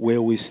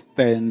where we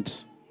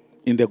stand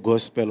in the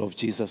gospel of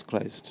Jesus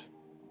Christ.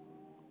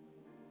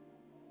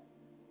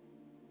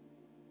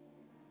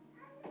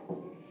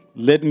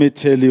 Let me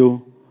tell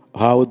you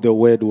how the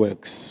word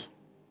works.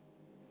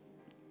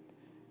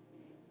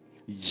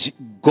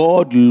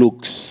 God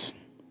looks.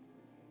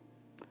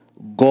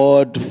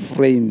 God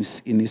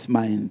frames in his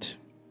mind.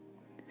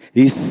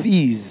 He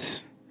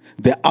sees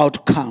the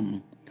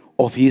outcome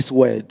of his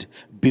word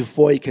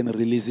before he can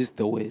release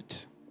the word.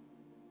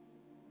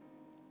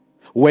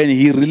 When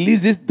he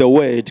releases the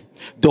word,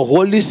 the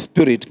Holy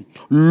Spirit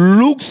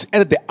looks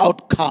at the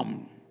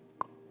outcome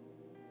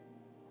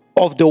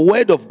of the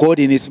word of God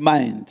in his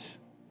mind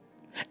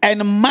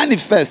and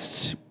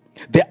manifests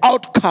the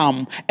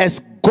outcome as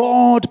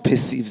God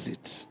perceives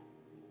it.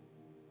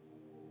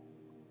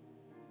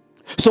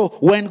 So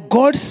when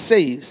God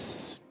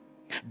says,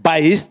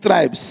 by his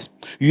stripes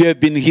you have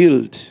been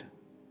healed,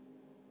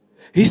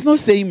 he's not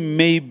saying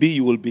maybe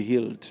you will be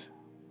healed.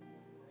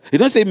 He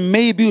doesn't say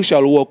maybe you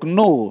shall walk.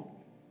 No.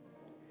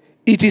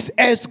 It is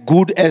as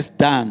good as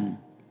done.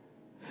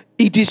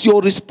 It is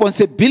your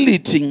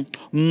responsibility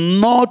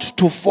not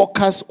to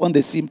focus on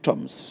the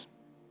symptoms.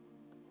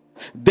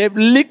 The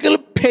little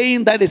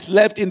pain that is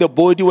left in the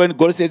body when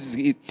God says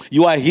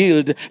you are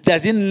healed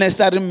doesn't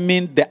necessarily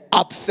mean the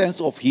absence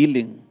of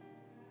healing.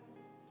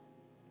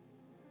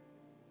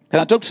 Can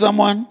I talk to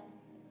someone?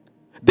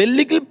 The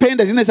little pain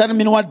doesn't necessarily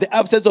mean what? The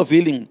absence of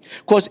healing.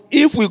 Because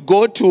if we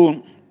go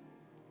to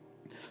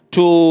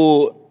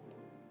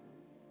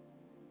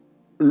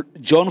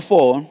John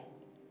 4,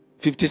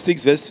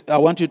 56 verse, I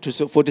want you to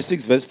say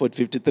 46 verse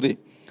 53.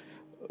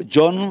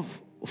 John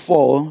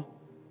 4,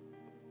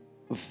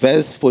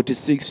 verse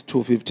 46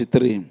 to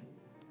 53.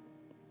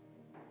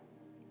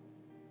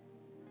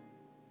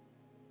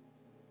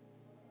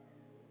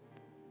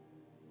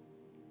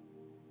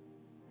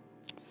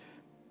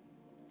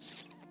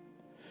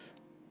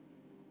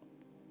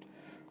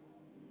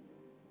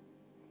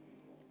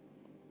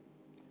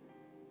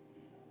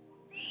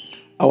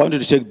 I want you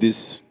to check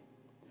this.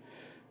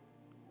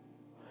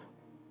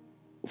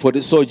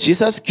 So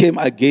Jesus came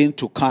again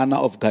to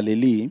Cana of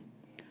Galilee,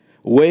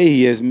 where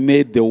he has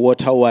made the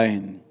water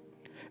wine.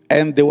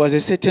 And there was a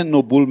certain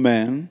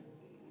nobleman,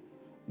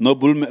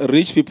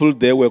 rich people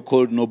there were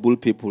called noble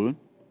people.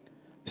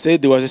 Say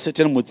there was a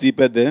certain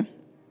Mutsipe there.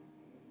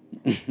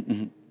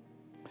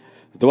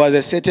 There was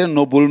a certain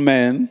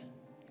nobleman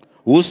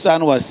whose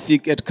son was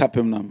sick at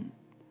Capernaum.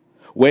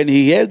 When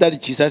he heard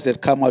that Jesus had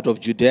come out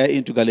of Judea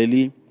into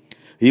Galilee,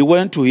 he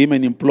went to him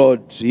and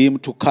implored him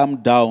to come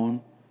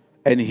down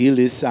and heal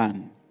his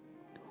son,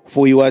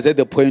 for he was at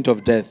the point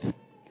of death.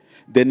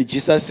 Then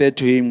Jesus said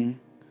to him,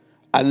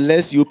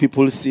 unless you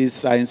people see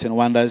signs and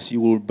wonders, you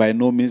will by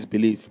no means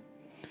believe.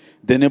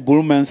 Then a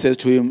nobleman says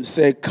to him,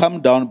 say, come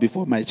down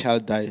before my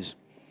child dies.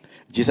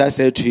 Jesus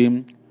said to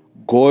him,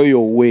 go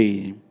your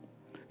way,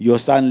 your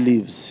son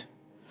lives.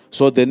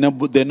 So the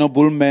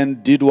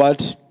nobleman did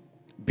what?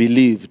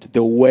 Believed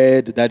the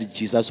word that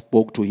Jesus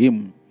spoke to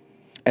him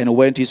and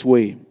went his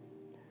way.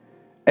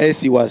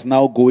 As he was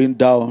now going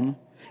down,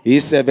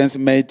 his servants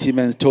met him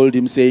and told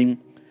him, saying,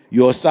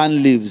 your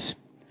son lives.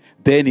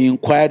 Then he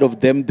inquired of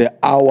them the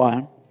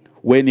hour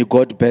when he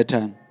got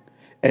better.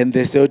 And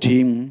they said to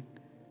him,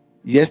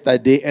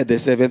 yesterday at the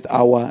 7th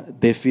hour,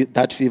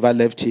 that fever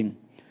left him.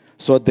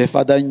 So the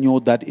father knew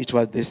that it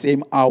was the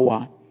same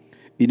hour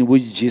in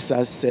which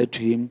Jesus said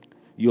to him,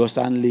 your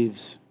son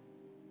lives.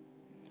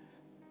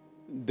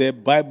 The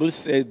Bible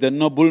says the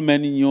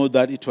nobleman knew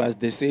that it was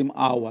the same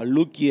hour.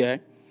 Look here.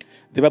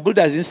 The Bible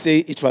doesn't say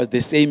it was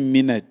the same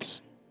minute.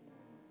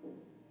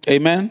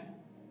 Amen?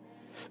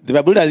 The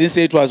Bible doesn't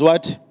say it was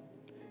what?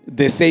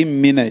 The same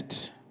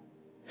minute.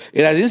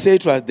 It doesn't say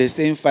it was the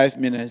same 5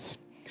 minutes.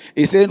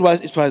 It said it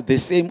was the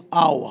same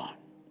hour.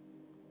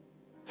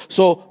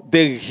 So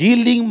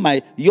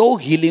your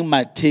healing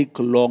might take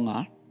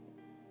longer.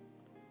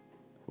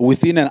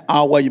 Within an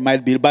hour you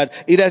might be,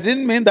 but it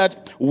doesn't mean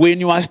that when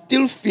you are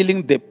still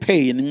feeling the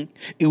pain,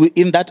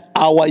 in that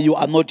hour you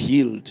are not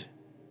healed.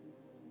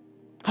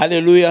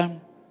 Hallelujah.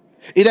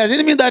 It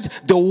doesn't mean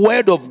that the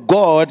word of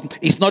God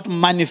is not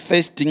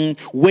manifesting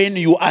when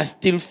you are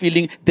still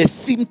feeling the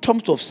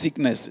symptoms of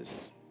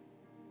sicknesses.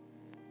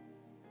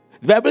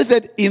 The Bible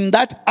said in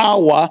that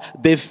hour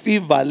the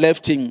fever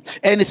left him,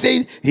 and it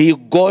said he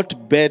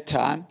got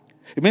better.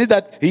 It means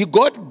that he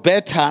got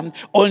better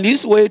on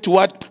his way to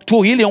what?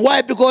 To healing.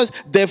 Why? Because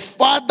the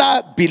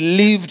father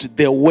believed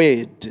the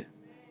word.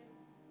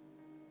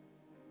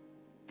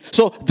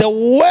 So the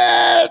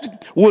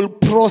word will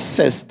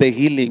process the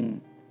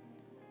healing.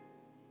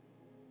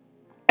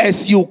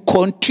 As you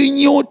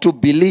continue to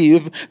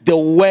believe, the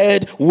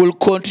word will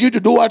continue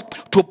to do what?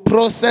 To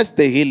process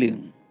the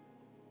healing.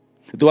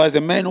 There was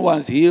a man who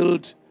was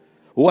healed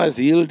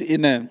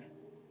in a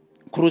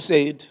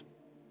crusade.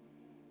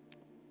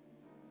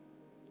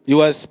 He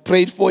was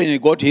prayed for and he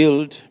got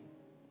healed.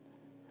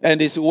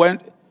 And he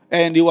went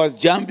and he was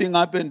jumping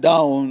up and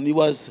down. He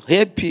was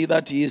happy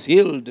that he is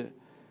healed.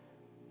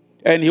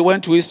 And he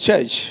went to his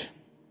church.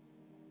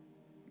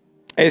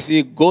 As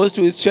he goes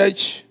to his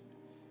church,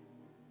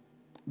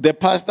 the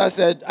pastor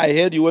said, I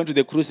heard you went to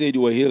the crusade,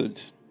 you were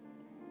healed.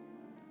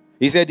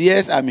 He said,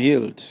 yes, I'm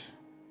healed.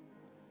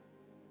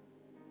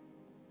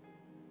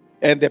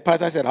 And the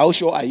pastor said, how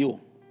sure are you?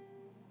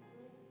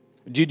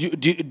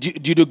 Did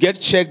you get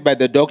checked by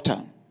the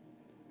doctor?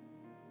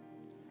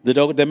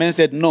 The man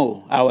said,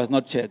 no, I was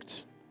not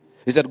checked.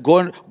 He said, go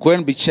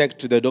and be checked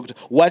to the doctor.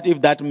 What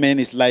if that man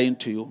is lying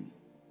to you?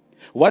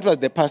 What was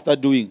the pastor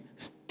doing?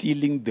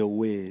 Stealing the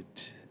word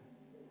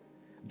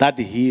that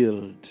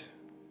healed.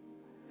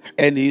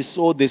 And he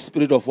saw the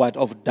spirit of what?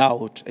 Of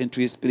doubt into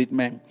his spirit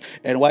man.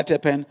 And what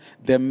happened?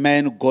 The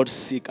man got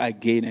sick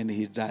again and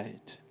he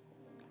died.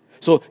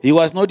 So he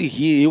was not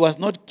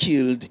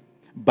killed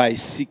by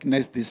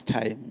sickness this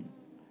time.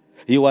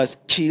 He was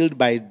killed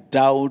by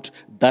doubt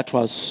that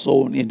was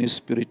sown in his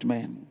spirit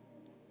man.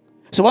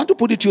 So I want to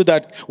put it to you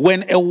that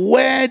when a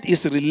word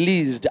is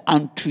released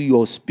unto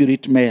your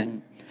spirit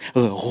man,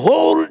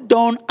 hold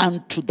on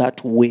unto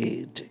that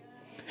word.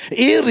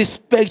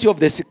 Irrespective of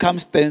the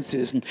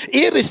circumstances,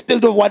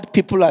 irrespective of what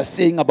people are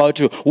saying about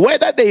you,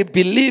 whether they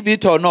believe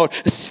it or not,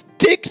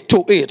 stick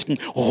to it.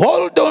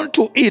 Hold on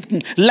to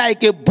it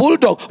like a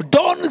bulldog.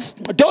 Don't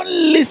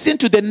listen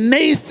to the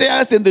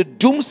naysayers and the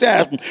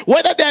doomsayers,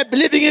 whether they are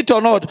believing it or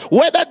not,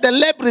 whether the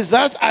lab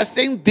results are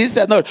saying this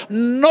or not.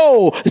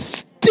 No,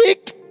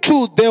 stick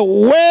to the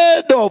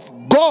word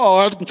of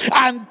God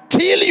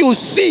until you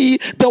see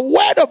the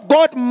word of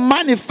God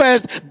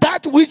manifest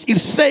that which it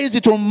says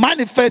it will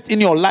manifest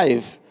in your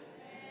life.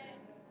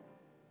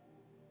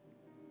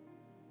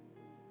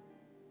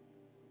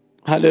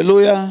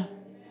 Hallelujah.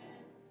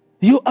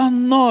 You are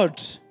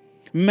not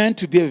meant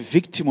to be a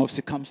victim of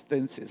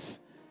circumstances.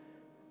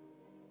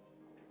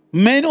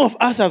 Many of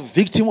us are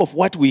victims of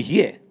what we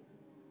hear.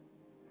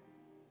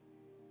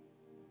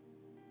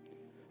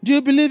 Do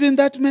you believe in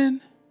that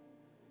man?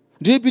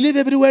 Do you believe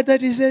every word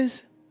that he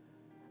says?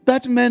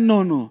 That man,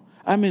 no.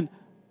 I mean,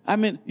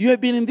 you have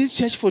been in this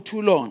church for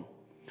too long.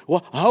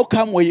 Well, how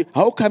come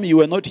you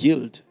were not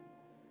healed?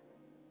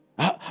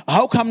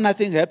 How come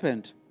nothing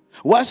happened?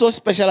 What's so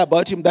special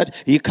about him that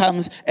he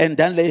comes and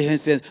then lay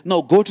hands and says,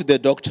 no, go to the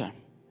doctor?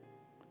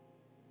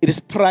 It is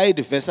pride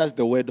versus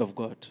the word of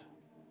God.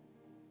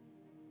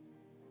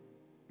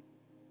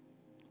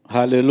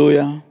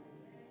 Hallelujah.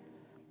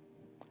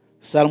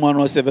 Psalm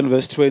 107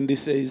 verse 20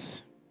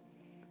 says,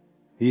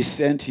 he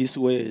sent his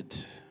word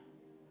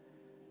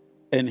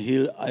and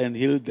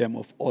healed them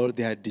of all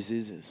their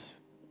diseases.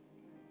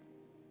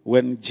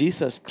 When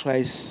Jesus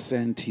Christ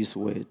sent his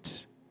word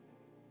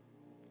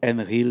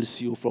and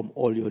heals you from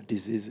all your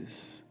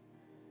diseases,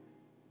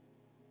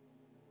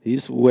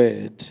 his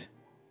word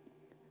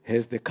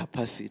has the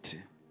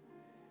capacity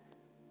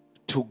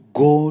to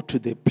go to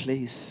the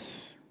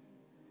place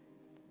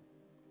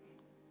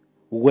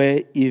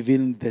where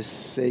even the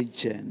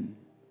surgeon,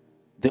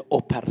 the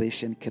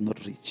operation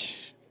cannot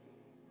reach.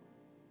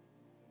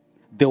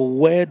 The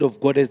word of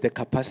God has the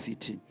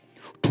capacity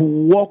to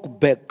walk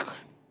back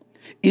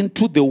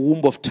into the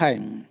womb of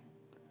time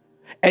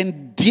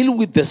and deal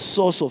with the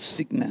source of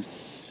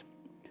sickness.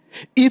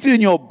 If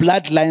in your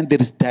bloodline there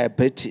is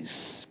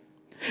diabetes,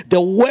 the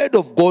word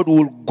of God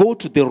will go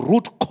to the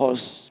root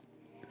cause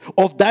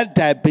of that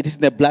diabetes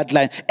in the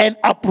bloodline and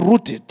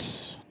uproot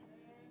it.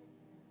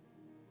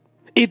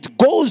 It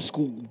goes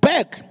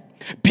back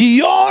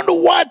beyond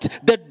what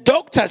the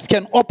doctors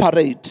can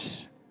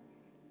operate.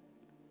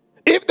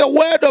 If the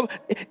word of,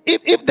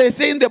 if they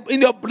say in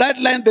your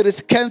bloodline there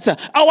is cancer,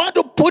 I want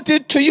to put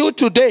it to you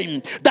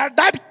today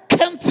that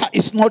cancer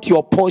is not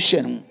your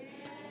portion.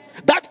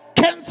 That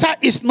cancer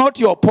is not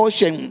your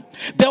portion.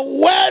 The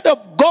word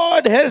of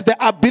God has the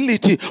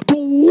ability to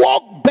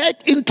walk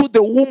back into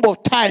the womb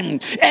of time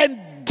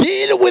and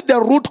deal with the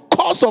root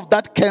cause of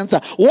that cancer.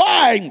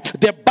 Why?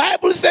 The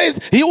Bible says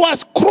he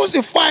was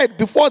crucified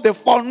before the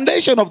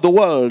foundation of the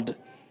world.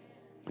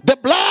 The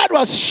blood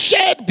was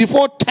shed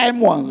before time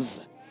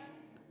was.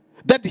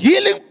 That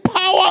healing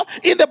power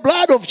in the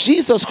blood of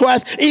Jesus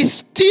Christ is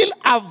still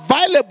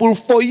available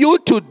for you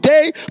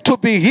today to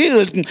be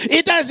healed.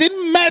 It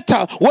doesn't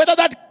matter whether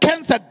that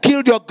cancer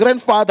killed your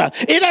grandfather.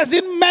 It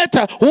doesn't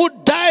matter who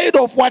died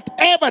of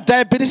whatever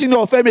diabetes in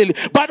your family.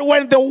 But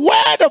when the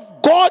word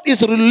of God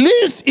is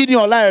released in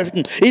your life,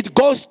 it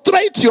goes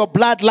straight to your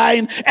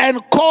bloodline and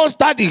causes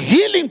that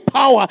healing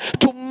power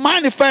to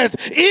manifest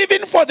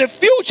even for the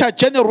future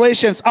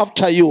generations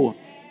after you.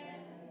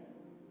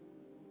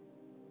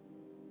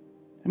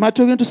 Am I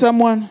talking to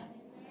someone?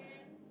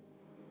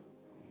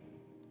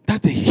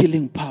 That's the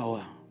healing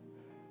power.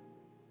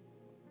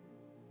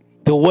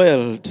 The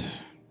world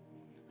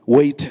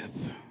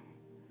waiteth.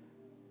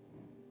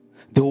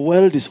 The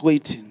world is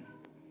waiting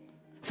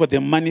for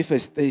the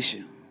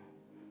manifestation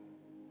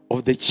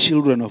of the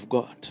children of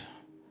God.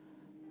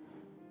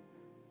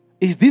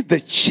 Is this the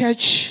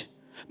church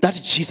that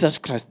Jesus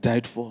Christ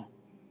died for?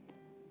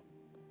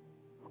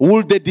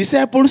 Will the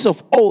disciples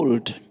of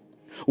old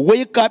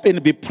wake up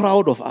and be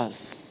proud of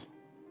us?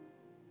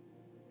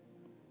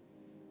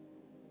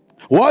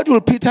 What will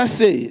Peter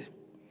say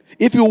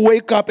if you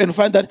wake up and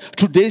find that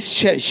today's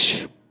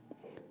church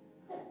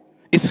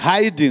is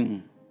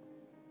hiding,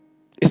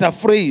 is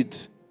afraid?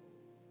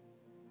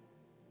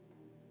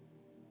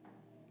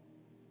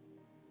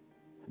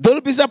 They'll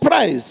be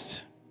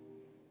surprised.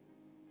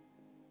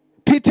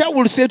 Peter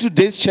will say to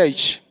today's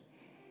church,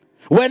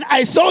 when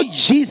I saw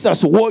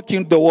Jesus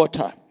walking the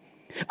water,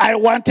 I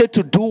wanted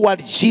to do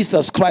what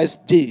Jesus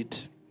Christ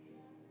did.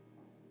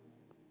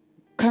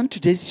 Can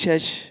today's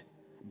church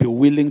be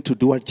willing to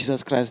do what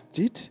Jesus Christ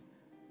did?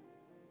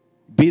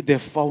 Be the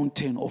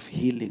fountain of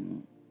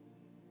healing.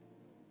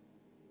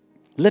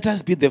 Let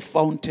us be the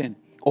fountain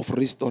of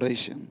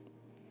restoration.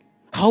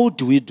 How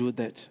do we do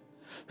that?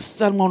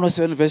 Psalm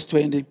 107 verse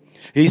 20.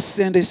 He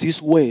sent us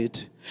his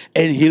word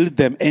and healed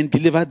them and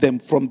delivered them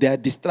from their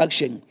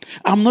destruction.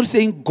 I'm not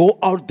saying go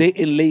out there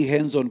and lay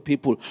hands on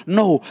people.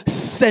 No,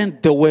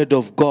 send the word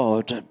of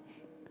God.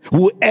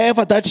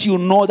 Whoever that you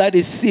know that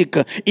is sick,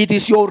 it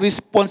is your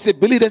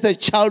responsibility as a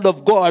child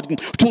of God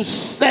to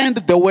send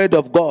the word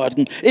of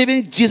God.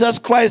 Even Jesus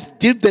Christ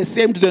did the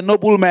same to the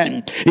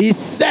nobleman. He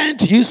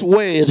sent his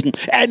word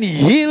and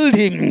healed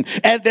him.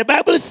 And the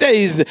Bible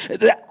says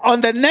that on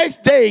the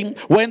next day,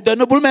 when the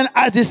nobleman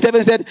asked his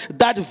servant, said,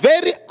 that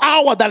very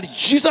hour that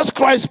Jesus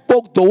Christ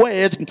spoke the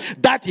word,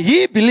 that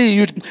he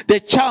believed, the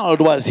child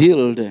was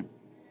healed.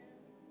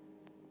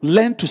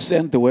 Learn to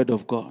send the word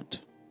of God.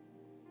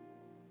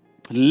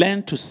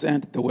 Learn to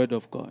send the word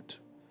of God.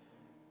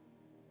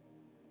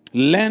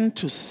 Learn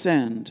to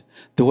send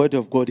the word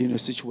of God in your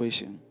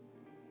situation.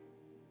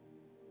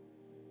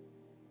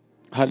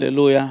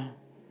 Hallelujah.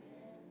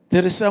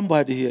 There is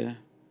somebody here.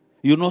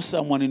 You know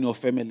someone in your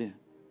family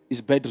is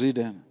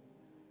bedridden.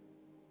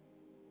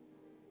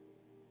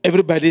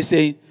 Everybody is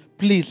saying,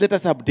 please let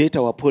us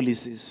update our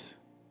policies.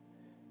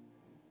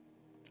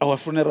 Our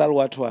funeral,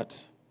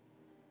 what?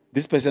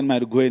 This person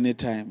might go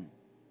anytime.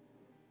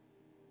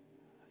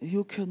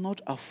 You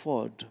cannot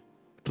afford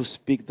to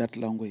speak that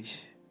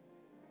language.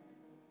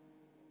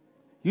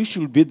 You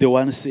should be the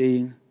one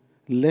saying,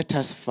 let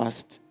us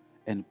fast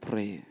and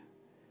pray.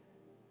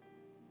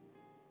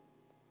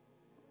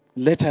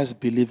 Let us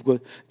believe God.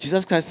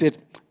 Jesus Christ said,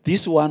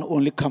 this one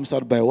only comes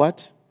out by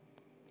what?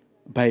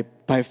 By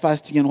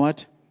fasting and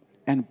what?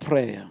 And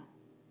prayer.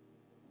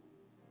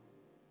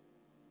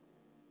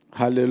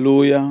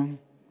 Hallelujah.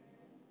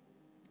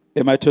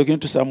 Am I talking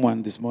to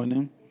someone this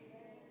morning?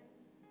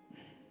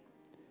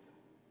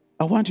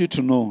 I want you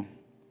to know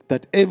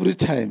that every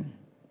time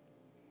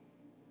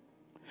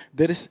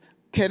there is,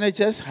 can I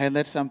just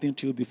highlight something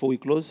to you before we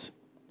close?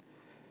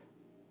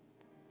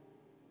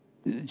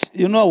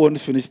 You know I won't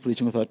finish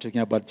preaching without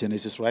talking about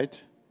Genesis, right?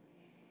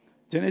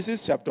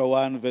 Genesis chapter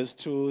 1 verse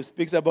 2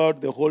 speaks about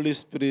the Holy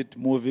Spirit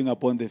moving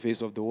upon the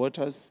face of the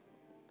waters.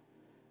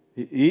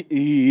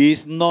 He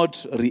is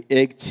not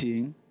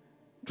reacting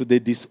to the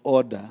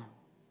disorder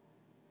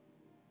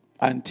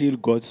until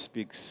God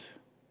speaks.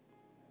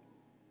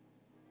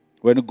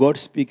 When God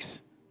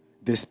speaks,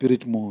 the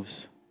Spirit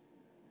moves.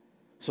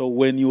 So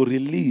when you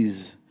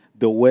release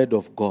the word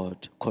of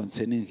God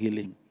concerning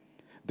healing,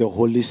 the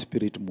Holy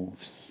Spirit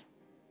moves.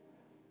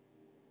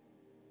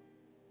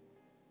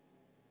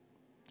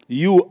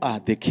 You are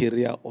the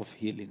carrier of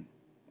healing.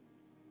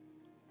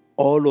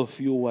 All of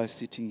you who are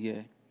sitting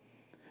here,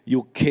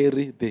 you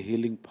carry the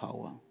healing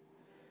power.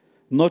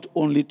 Not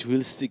only to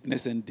heal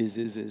sickness and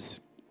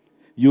diseases,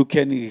 you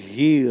can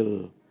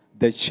heal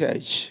the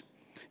church.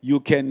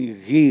 You can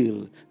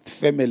heal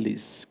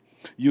families.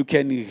 You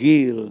can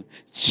heal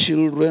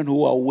children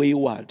who are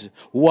wayward,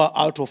 who are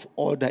out of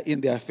order in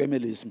their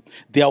families.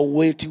 They are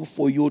waiting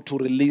for you to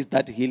release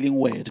that healing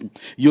word.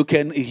 You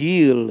can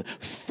heal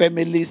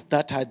families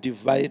that are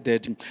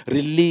divided.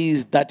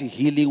 Release that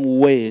healing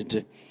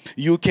word.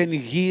 You can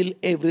heal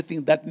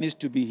everything that needs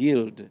to be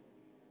healed.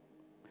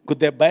 Because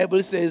the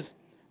Bible says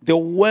the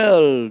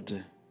world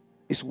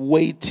is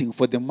waiting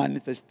for the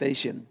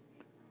manifestation.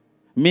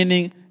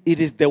 Meaning it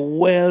is the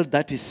world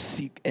that is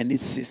sick and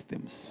its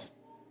systems.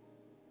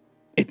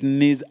 It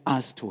needs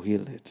us to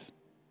heal it.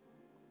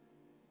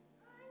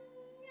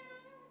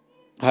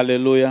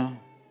 Hallelujah.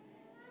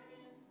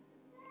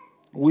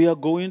 We are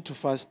going to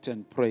fast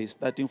and pray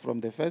starting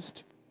from the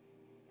 1st.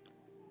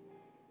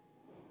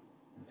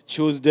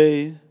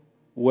 Tuesday,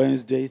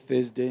 Wednesday,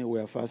 Thursday, we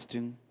are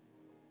fasting.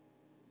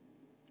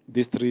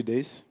 These 3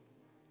 days.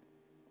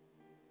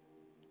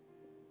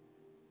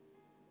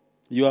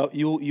 You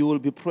will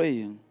be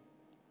praying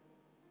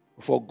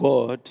for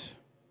God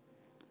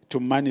to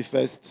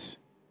manifest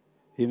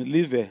Him.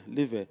 Leave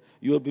it.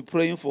 You will be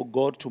praying for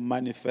God to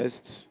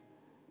manifest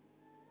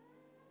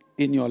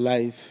in your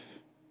life.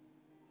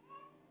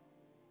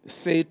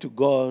 Say to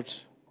God,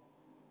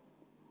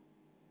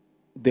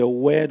 the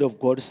word of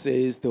God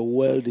says the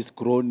world is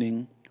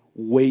groaning,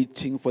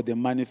 waiting for the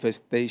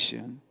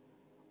manifestation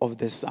of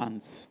the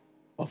sons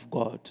of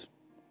God.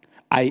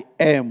 I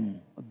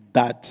am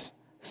that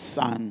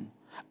son.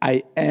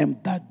 I am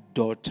that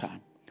daughter.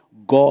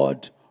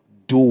 God,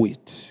 do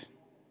it.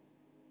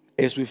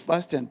 As we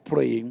fast and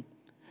praying,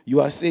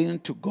 you are saying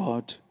to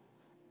God,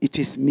 it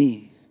is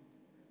me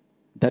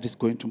that is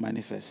going to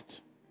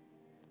manifest.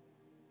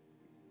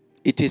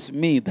 It is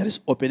me that is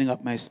opening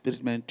up my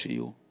spirit man to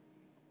you.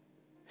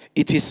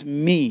 It is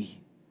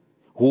me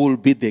who will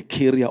be the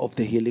carrier of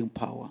the healing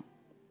power.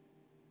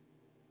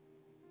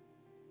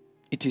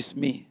 It is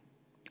me.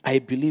 I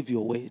believe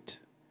your word.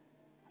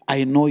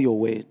 I know your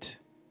word.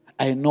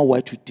 I know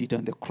what you did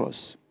on the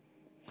cross.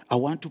 I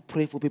want to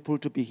pray for people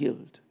to be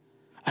healed.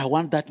 I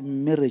want that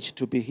marriage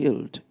to be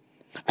healed.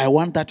 I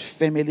want that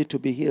family to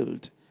be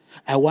healed.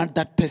 I want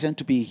that person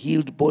to be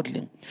healed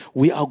bodily.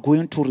 We are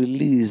going to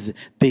release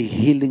the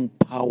healing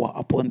power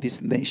upon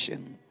this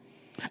nation.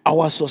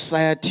 Our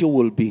society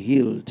will be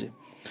healed.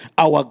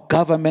 Our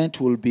government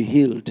will be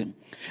healed.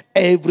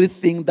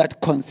 Everything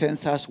that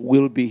concerns us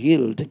will be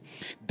healed.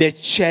 The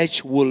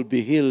church will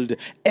be healed.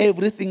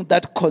 Everything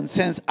that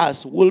concerns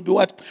us will be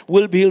what?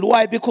 Will be healed.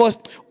 Why? Because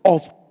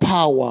of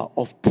power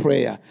of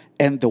prayer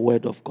and the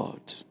word of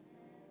God.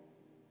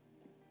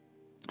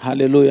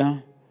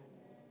 Hallelujah.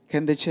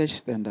 Can the church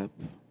stand up?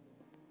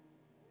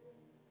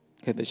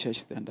 Can the church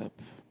stand up?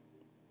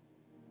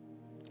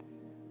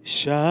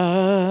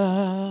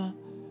 Shaneva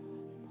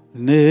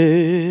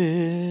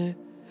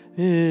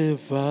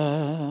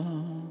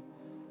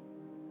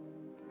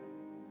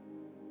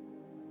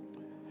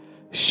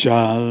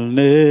shall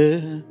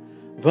never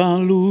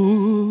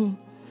lose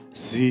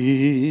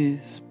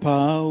his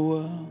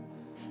power.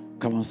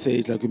 Come on, say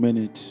it like you mean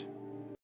it.